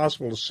completely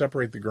impossible to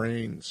separate the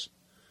grains.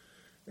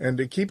 And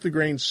to keep the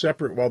grains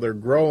separate while they're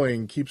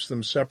growing keeps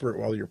them separate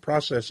while you're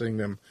processing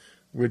them,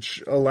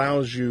 which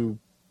allows you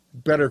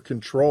better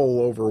control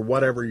over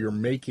whatever you're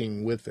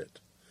making with it.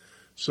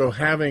 So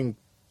having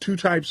two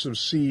types of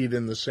seed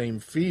in the same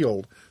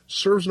field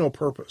serves no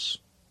purpose.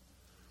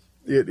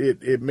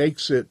 It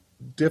makes it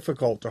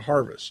difficult to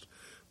harvest.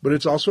 But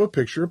it's also a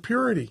picture of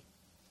purity.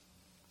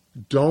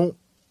 Don't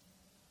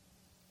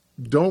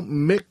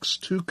mix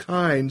two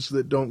kinds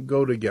that don't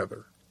go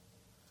together.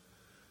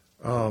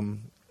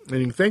 And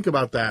you can think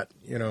about that,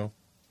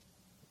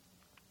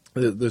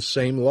 the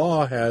same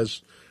law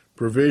has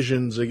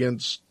provisions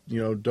against,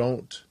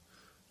 don't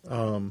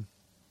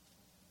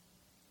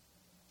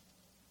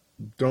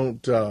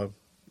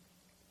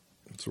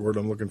what's the word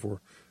I'm looking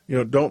for?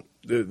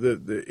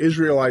 The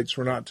Israelites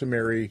were not to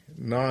marry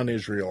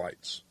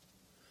non-Israelites.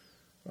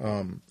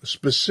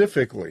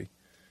 Specifically,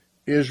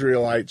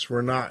 Israelites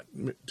were not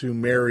to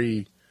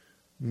marry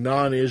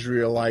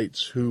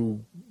non-Israelites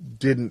who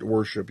didn't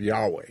worship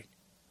Yahweh.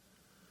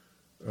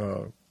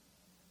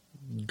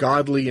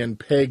 Godly and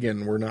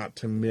pagan were not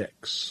to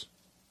mix.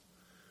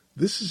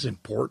 This is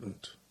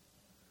important.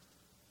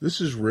 This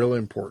is real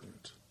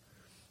important.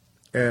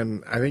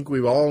 And I think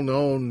we've all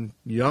known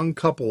young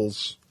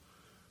couples,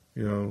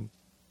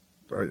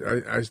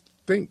 I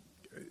think,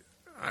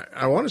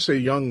 I want to say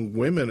young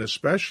women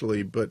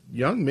especially, but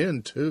young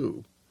men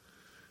too,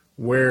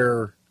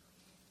 where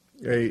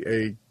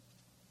a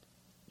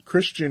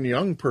Christian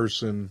young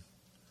person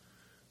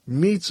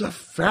meets a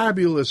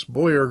fabulous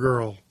boy or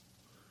girl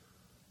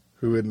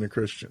who isn't a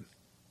Christian.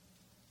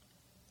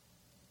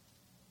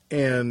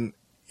 And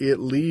it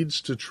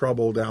leads to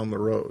trouble down the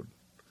road.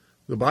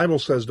 The Bible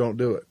says don't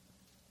do it.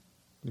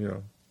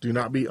 Do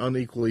not be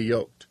unequally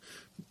yoked.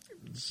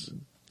 It's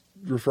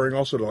referring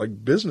also to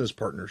like business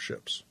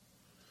partnerships.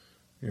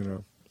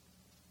 Don't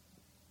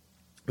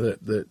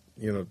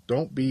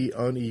be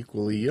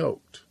unequally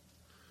yoked.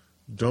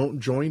 Don't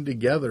join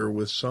together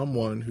with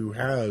someone who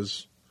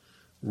has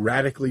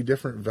radically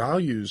different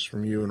values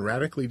from you and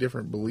radically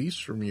different beliefs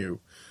from you,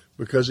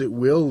 because it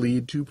will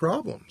lead to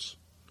problems.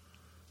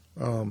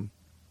 Now,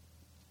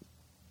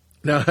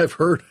 I've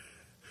heard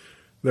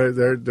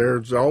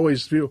there's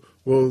always people,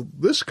 well,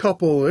 this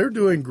couple, they're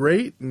doing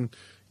great, and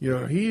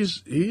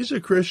he's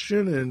a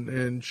Christian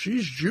and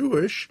she's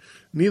Jewish.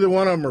 Neither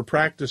one of them are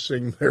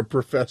practicing their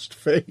professed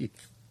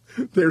faith.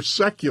 They're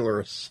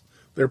secularists.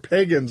 They're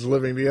pagans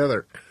living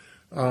together.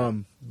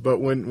 But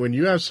when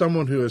you have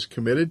someone who is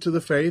committed to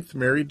the faith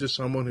married to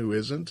someone who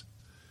isn't,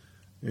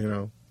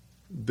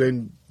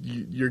 then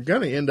you're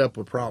going to end up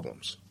with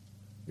problems.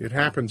 It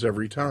happens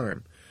every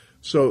time.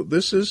 So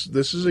this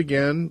is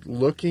again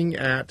looking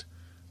at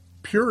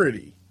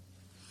purity.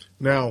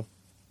 Now,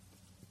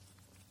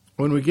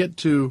 when we get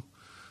to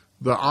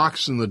the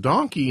ox and the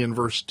donkey in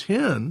verse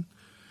 10,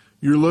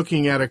 you're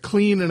looking at a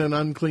clean and an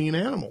unclean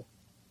animal.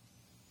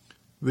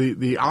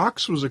 The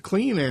ox was a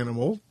clean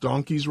animal.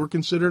 Donkeys were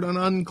considered an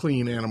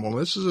unclean animal.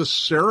 This is a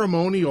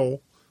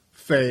ceremonial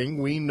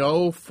thing. We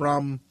know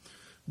from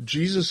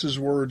Jesus'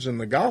 words in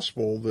the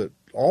gospel that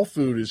all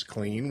food is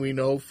clean. We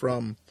know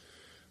from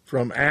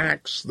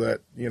Acts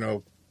that,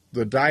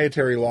 the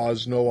dietary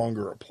laws no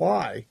longer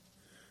apply.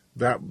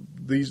 That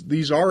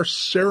these are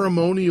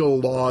ceremonial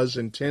laws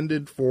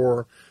intended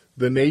for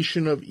the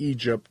nation of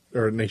Israel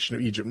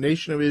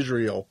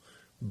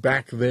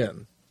back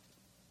then.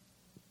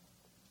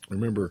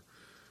 Remember,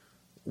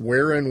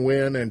 where and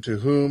when and to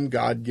whom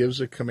God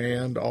gives a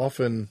command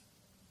often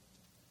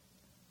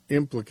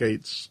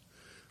implicates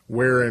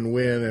where and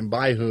when and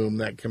by whom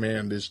that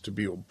command is to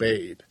be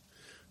obeyed.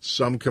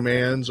 Some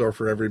commands are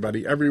for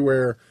everybody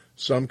everywhere.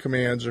 Some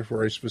commands are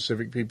for a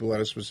specific people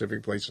at a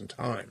specific place and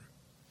time.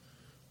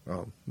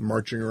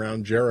 Marching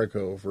around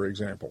Jericho, for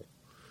example.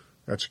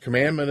 That's a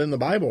commandment in the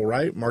Bible,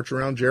 right? March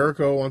around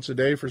Jericho once a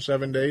day for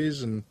 7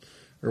 days,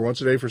 or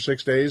once a day for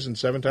 6 days and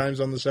 7 times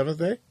on the seventh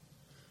day.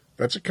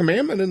 That's a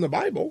commandment in the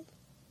Bible,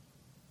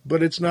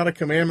 but it's not a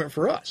commandment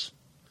for us.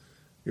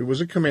 It was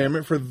a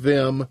commandment for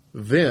them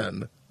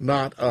then,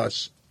 not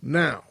us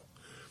now.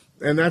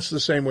 And that's the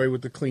same way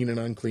with the clean and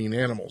unclean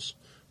animals,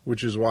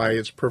 which is why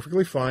it's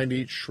perfectly fine to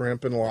eat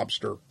shrimp and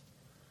lobster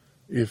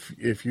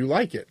if you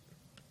like it.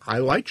 I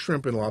like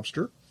shrimp and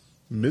lobster.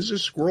 Mrs.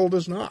 Squirrel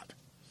does not.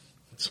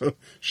 So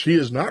she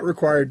is not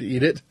required to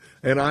eat it,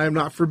 and I am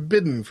not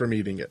forbidden from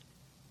eating it.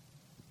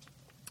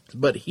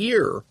 But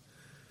here,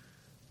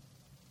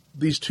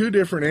 these two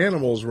different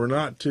animals were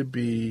not to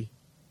be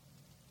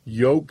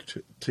yoked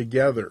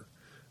together.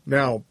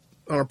 Now,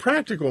 on a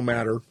practical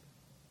matter,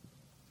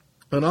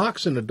 an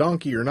ox and a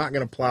donkey are not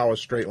going to plow a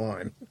straight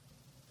line.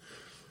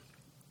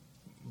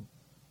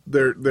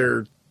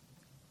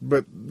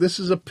 But this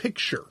is a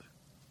picture.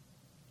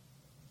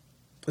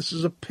 This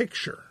is a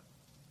picture.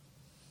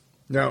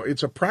 Now,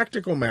 it's a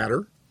practical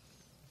matter.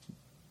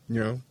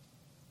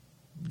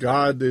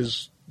 God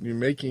is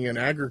making an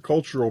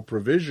agricultural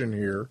provision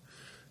here.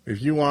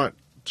 If you want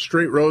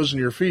straight rows in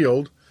your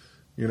field,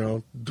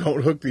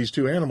 don't hook these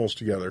two animals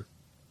together.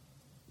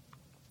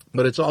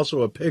 But it's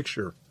also a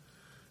picture,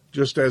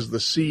 just as the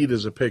seed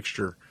is a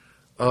picture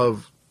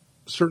of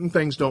certain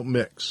things don't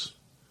mix.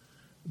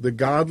 The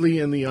godly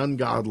and the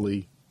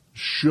ungodly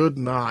should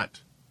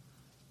not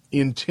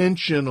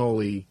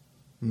intentionally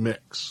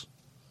mix.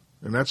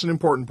 And that's an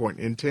important point,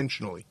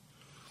 intentionally.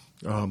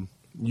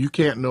 You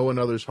can't know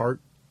another's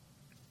heart.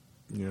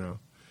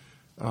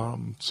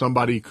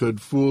 Somebody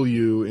could fool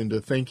you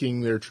into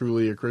thinking they're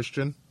truly a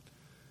Christian,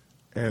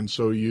 and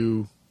so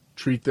you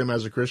treat them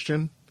as a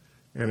Christian,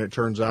 and it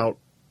turns out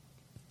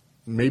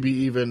maybe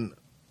even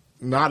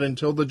not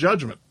until the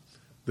judgment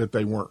that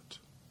they weren't.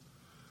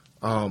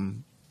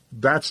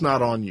 That's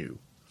not on you.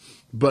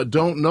 But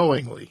don't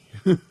knowingly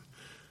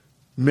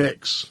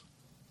mix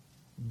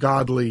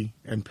godly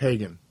and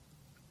pagan.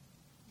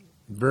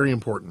 Very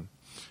important.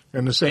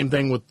 And the same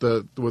thing with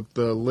the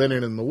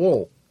linen and the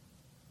wool.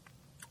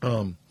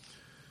 They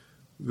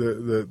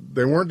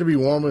weren't to be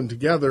woven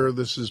together.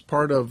 This is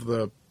part of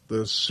the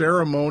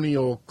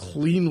ceremonial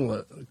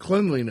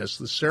cleanliness,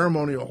 the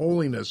ceremonial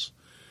holiness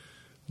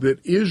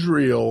that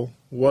Israel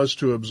was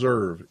to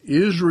observe.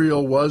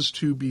 Israel was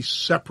to be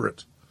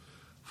separate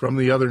from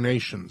the other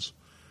nations.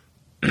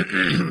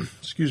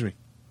 Excuse me.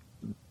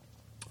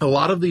 A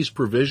lot of these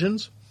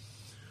provisions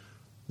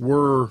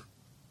were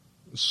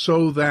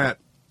so that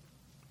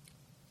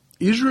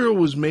Israel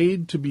was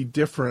made to be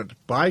different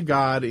by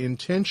God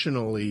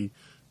intentionally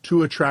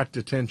to attract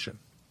attention,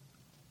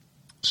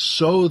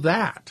 so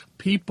that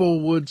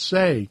people would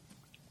say,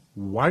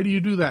 why do you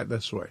do that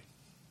this way?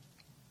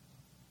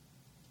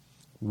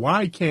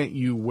 Why can't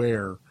you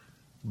wear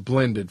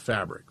blended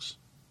fabrics?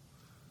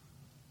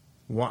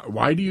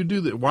 Why do you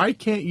do that? Why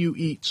can't you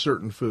eat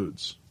certain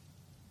foods?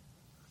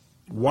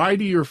 Why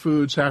do your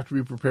foods have to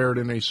be prepared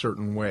in a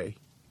certain way?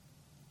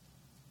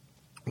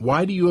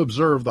 Why do you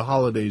observe the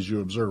holidays you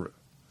observe it?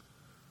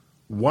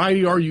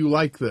 Why are you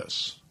like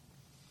this?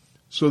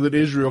 So that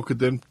Israel could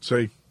then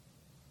say,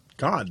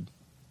 God.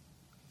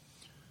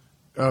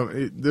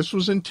 This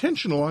was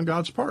intentional on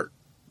God's part.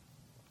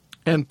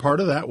 And part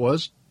of that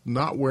was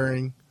not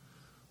wearing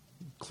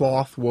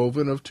cloth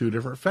woven of two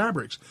different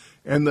fabrics.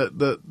 And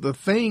the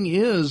thing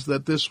is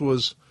that this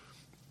was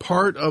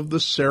part of the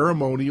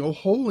ceremonial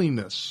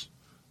holiness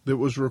that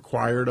was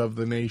required of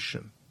the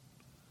nation.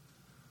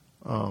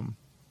 So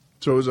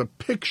it was a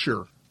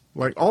picture.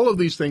 Like all of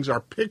these things are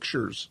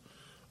pictures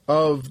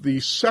of the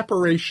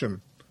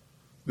separation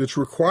that's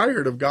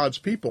required of God's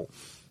people.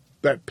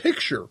 That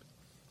picture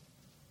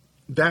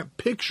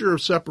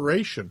of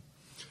separation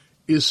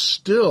is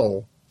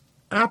still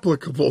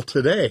applicable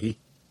today.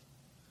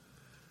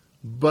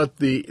 But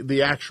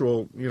the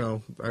actual,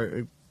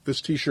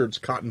 this T-shirt's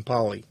cotton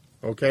poly,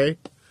 okay?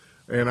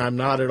 And I'm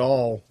not at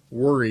all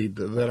worried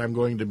that I'm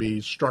going to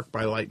be struck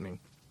by lightning.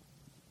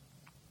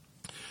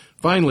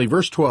 Finally,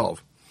 verse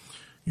 12,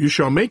 you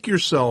shall make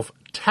yourself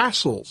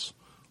tassels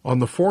on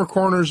the four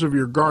corners of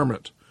your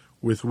garment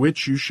with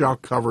which you shall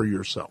cover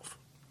yourself.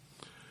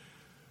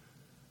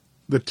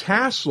 The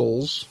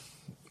tassels,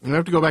 and I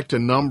have to go back to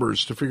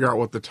Numbers to figure out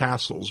what the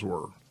tassels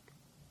were.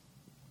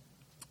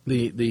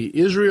 The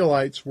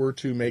Israelites were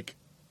to make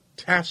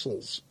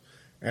tassels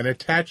and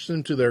attach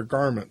them to their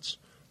garments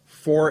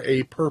for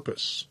a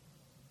purpose.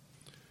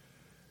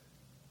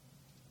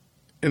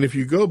 And if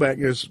you go back,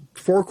 there's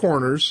four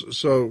corners,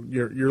 so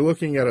you're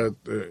looking at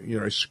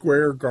a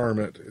square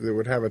garment that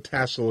would have a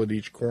tassel at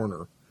each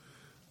corner.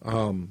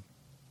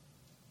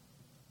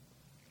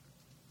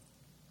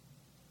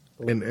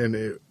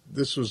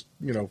 This was,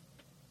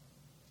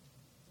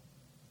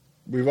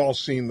 we've all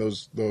seen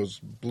those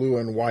blue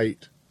and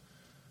white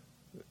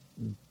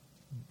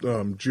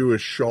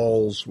Jewish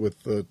shawls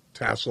with the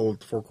tassel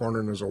at the four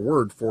corners, and there's a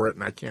word for it,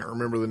 and I can't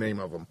remember the name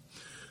of them.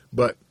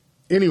 But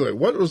anyway,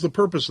 what was the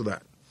purpose of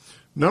that?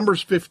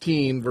 Numbers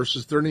 15,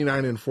 verses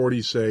 39 and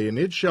 40 say, and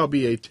it shall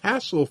be a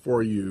tassel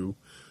for you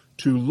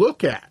to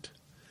look at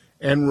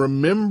and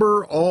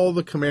remember all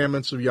the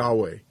commandments of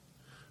Yahweh,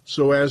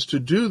 so as to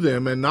do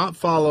them and not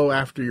follow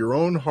after your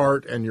own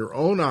heart and your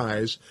own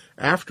eyes,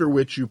 after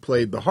which you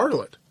played the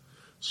harlot,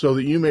 so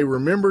that you may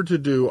remember to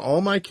do all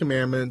my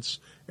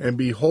commandments and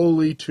be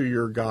holy to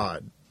your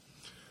God.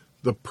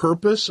 The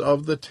purpose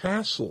of the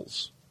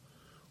tassels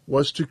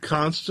was to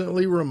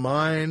constantly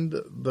remind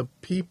the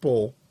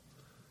people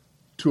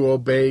to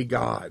obey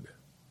God.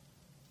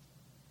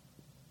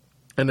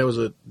 And there was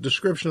a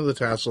description of the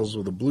tassels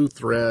with a blue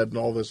thread and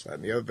all this, that,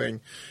 and the other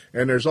thing.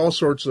 And there's all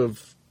sorts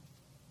of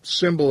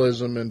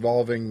symbolism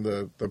involving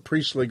the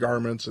priestly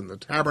garments and the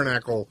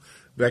tabernacle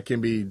that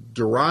can be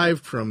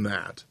derived from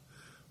that.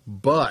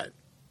 But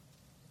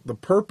the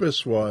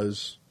purpose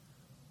was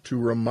to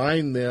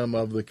remind them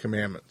of the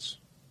commandments.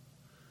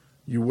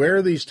 You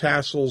wear these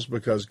tassels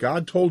because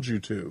God told you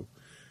to,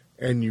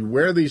 and you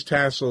wear these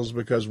tassels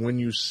because when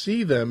you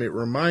see them, it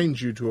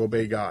reminds you to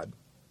obey God.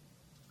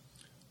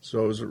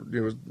 So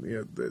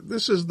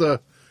this is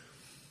the...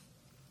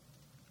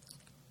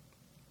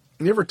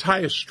 You ever tie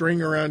a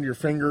string around your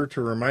finger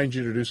to remind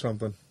you to do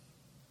something?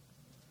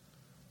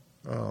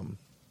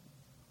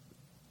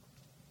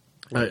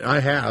 I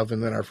have,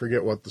 and then I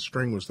forget what the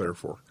string was there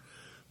for.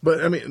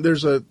 But, I mean,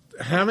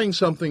 having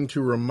something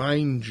to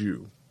remind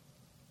you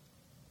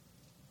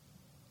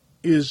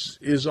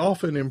is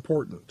often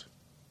important.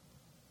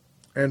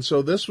 And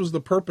so this was the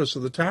purpose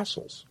of the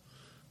tassels,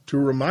 to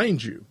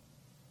remind you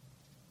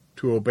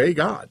to obey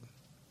God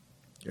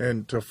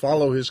and to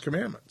follow His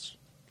commandments.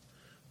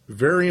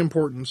 Very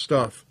important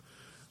stuff.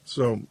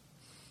 So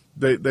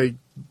they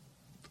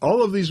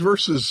all of these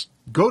verses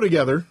go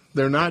together.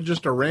 They're not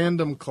just a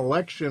random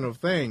collection of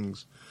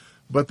things,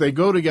 but they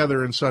go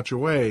together in such a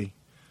way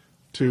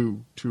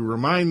to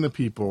remind the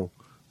people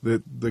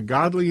that the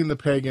godly and the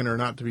pagan are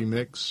not to be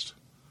mixed,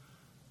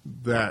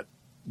 that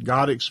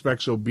God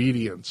expects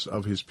obedience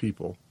of His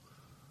people.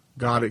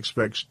 God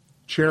expects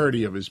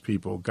charity of His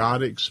people.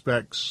 God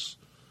expects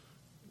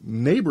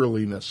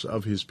neighborliness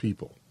of His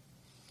people.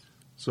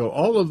 So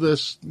all of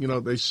this,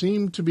 they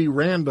seem to be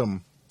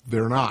random.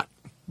 They're not.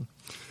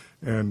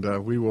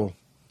 And we will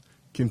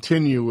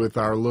continue with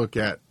our look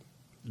at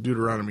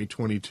Deuteronomy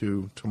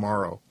 22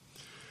 tomorrow.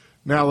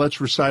 Now let's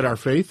recite our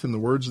faith in the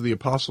words of the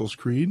Apostles'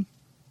 Creed.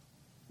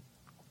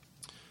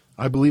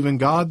 I believe in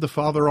God, the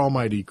Father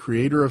Almighty,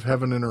 creator of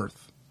heaven and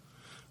earth.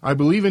 I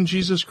believe in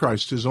Jesus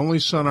Christ, His only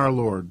Son, our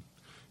Lord.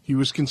 He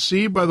was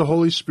conceived by the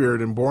Holy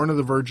Spirit and born of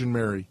the Virgin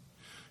Mary.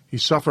 He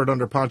suffered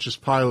under Pontius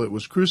Pilate,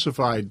 was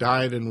crucified,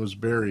 died, and was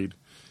buried.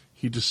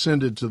 He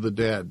descended to the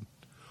dead.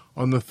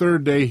 On the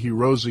third day He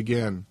rose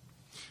again.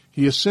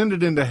 He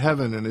ascended into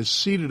heaven and is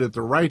seated at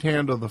the right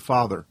hand of the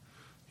Father.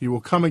 He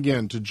will come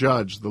again to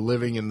judge the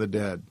living and the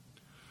dead.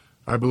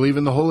 I believe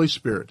in the Holy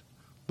Spirit,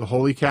 the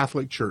Holy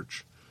Catholic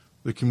Church,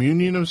 the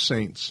communion of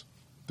saints,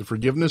 the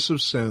forgiveness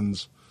of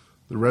sins,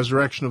 the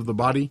resurrection of the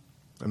body,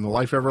 and the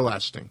life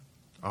everlasting.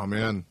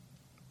 Amen.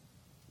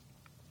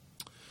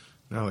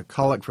 Now the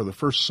collect for the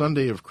first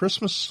Sunday of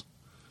Christmas.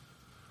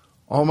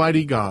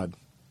 Almighty God,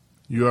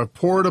 You have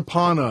poured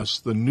upon us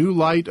the new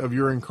light of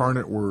Your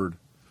incarnate Word.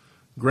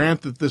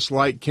 Grant that this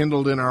light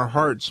kindled in our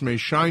hearts may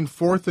shine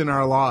forth in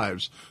our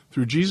lives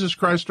through Jesus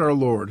Christ our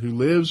Lord, who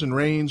lives and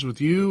reigns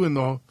with You in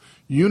the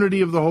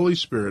unity of the Holy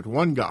Spirit,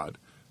 one God,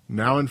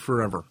 now and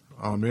forever.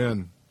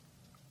 Amen.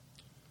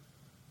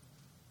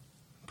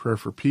 Prayer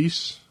for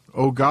peace.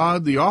 O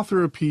God, the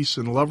author of peace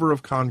and lover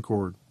of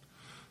concord,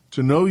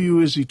 to know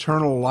You is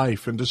eternal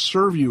life, and to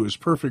serve You is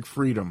perfect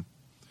freedom.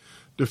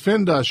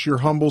 Defend us, Your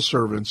humble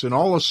servants, in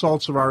all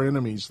assaults of our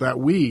enemies, that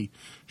we,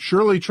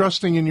 surely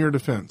trusting in Your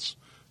defense,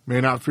 may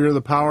not fear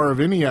the power of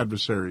any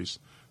adversaries,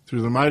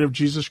 through the might of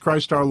Jesus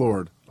Christ our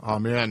Lord.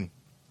 Amen.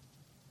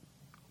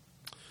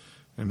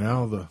 And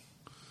now the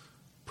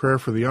prayer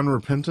for the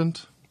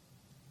unrepentant.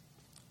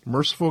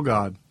 Merciful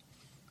God,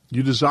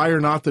 You desire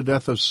not the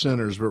death of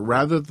sinners, but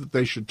rather that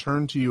they should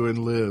turn to You and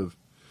live.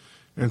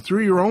 And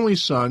through Your only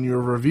Son, You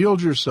have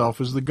revealed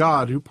Yourself as the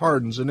God who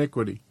pardons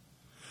iniquity.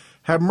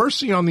 Have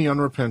mercy on the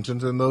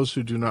unrepentant and those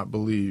who do not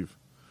believe.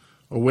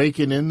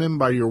 Awaken in them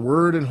by Your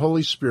word and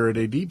Holy Spirit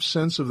a deep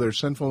sense of their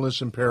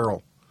sinfulness and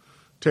peril.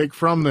 Take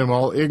from them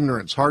all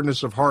ignorance,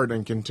 hardness of heart,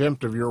 and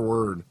contempt of Your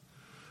word.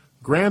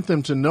 Grant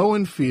them to know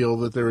and feel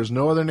that there is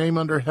no other name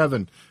under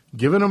heaven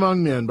given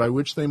among men by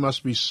which they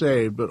must be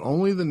saved, but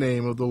only the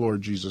name of the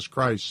Lord Jesus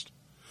Christ.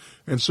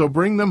 And so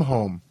bring them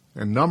home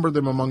and number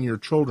them among Your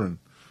children,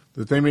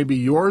 that they may be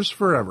Yours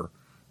forever,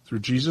 through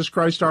Jesus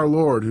Christ our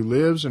Lord, who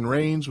lives and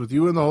reigns with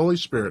You in the Holy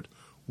Spirit,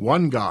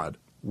 one God,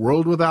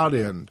 world without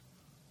end.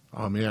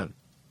 Amen.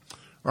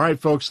 All right,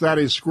 folks, that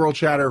is Squirrel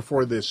Chatter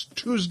for this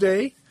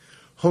Tuesday.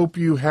 Hope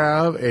you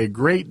have a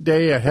great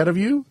day ahead of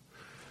you.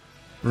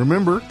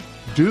 Remember,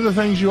 do the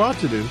things you ought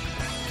to do.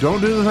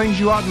 Don't do the things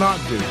you ought not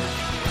to.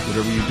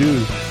 Whatever you do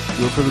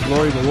it for the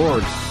glory of the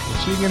Lord. We'll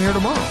see you again here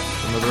tomorrow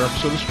for another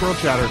episode of Squirrel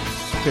Chatter.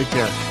 Take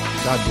care.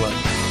 God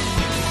bless.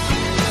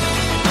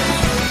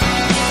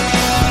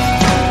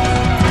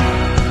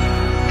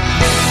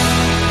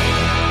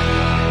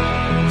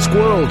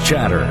 Squirrel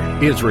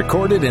Chatter is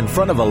recorded in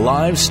front of a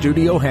live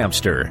studio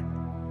hamster.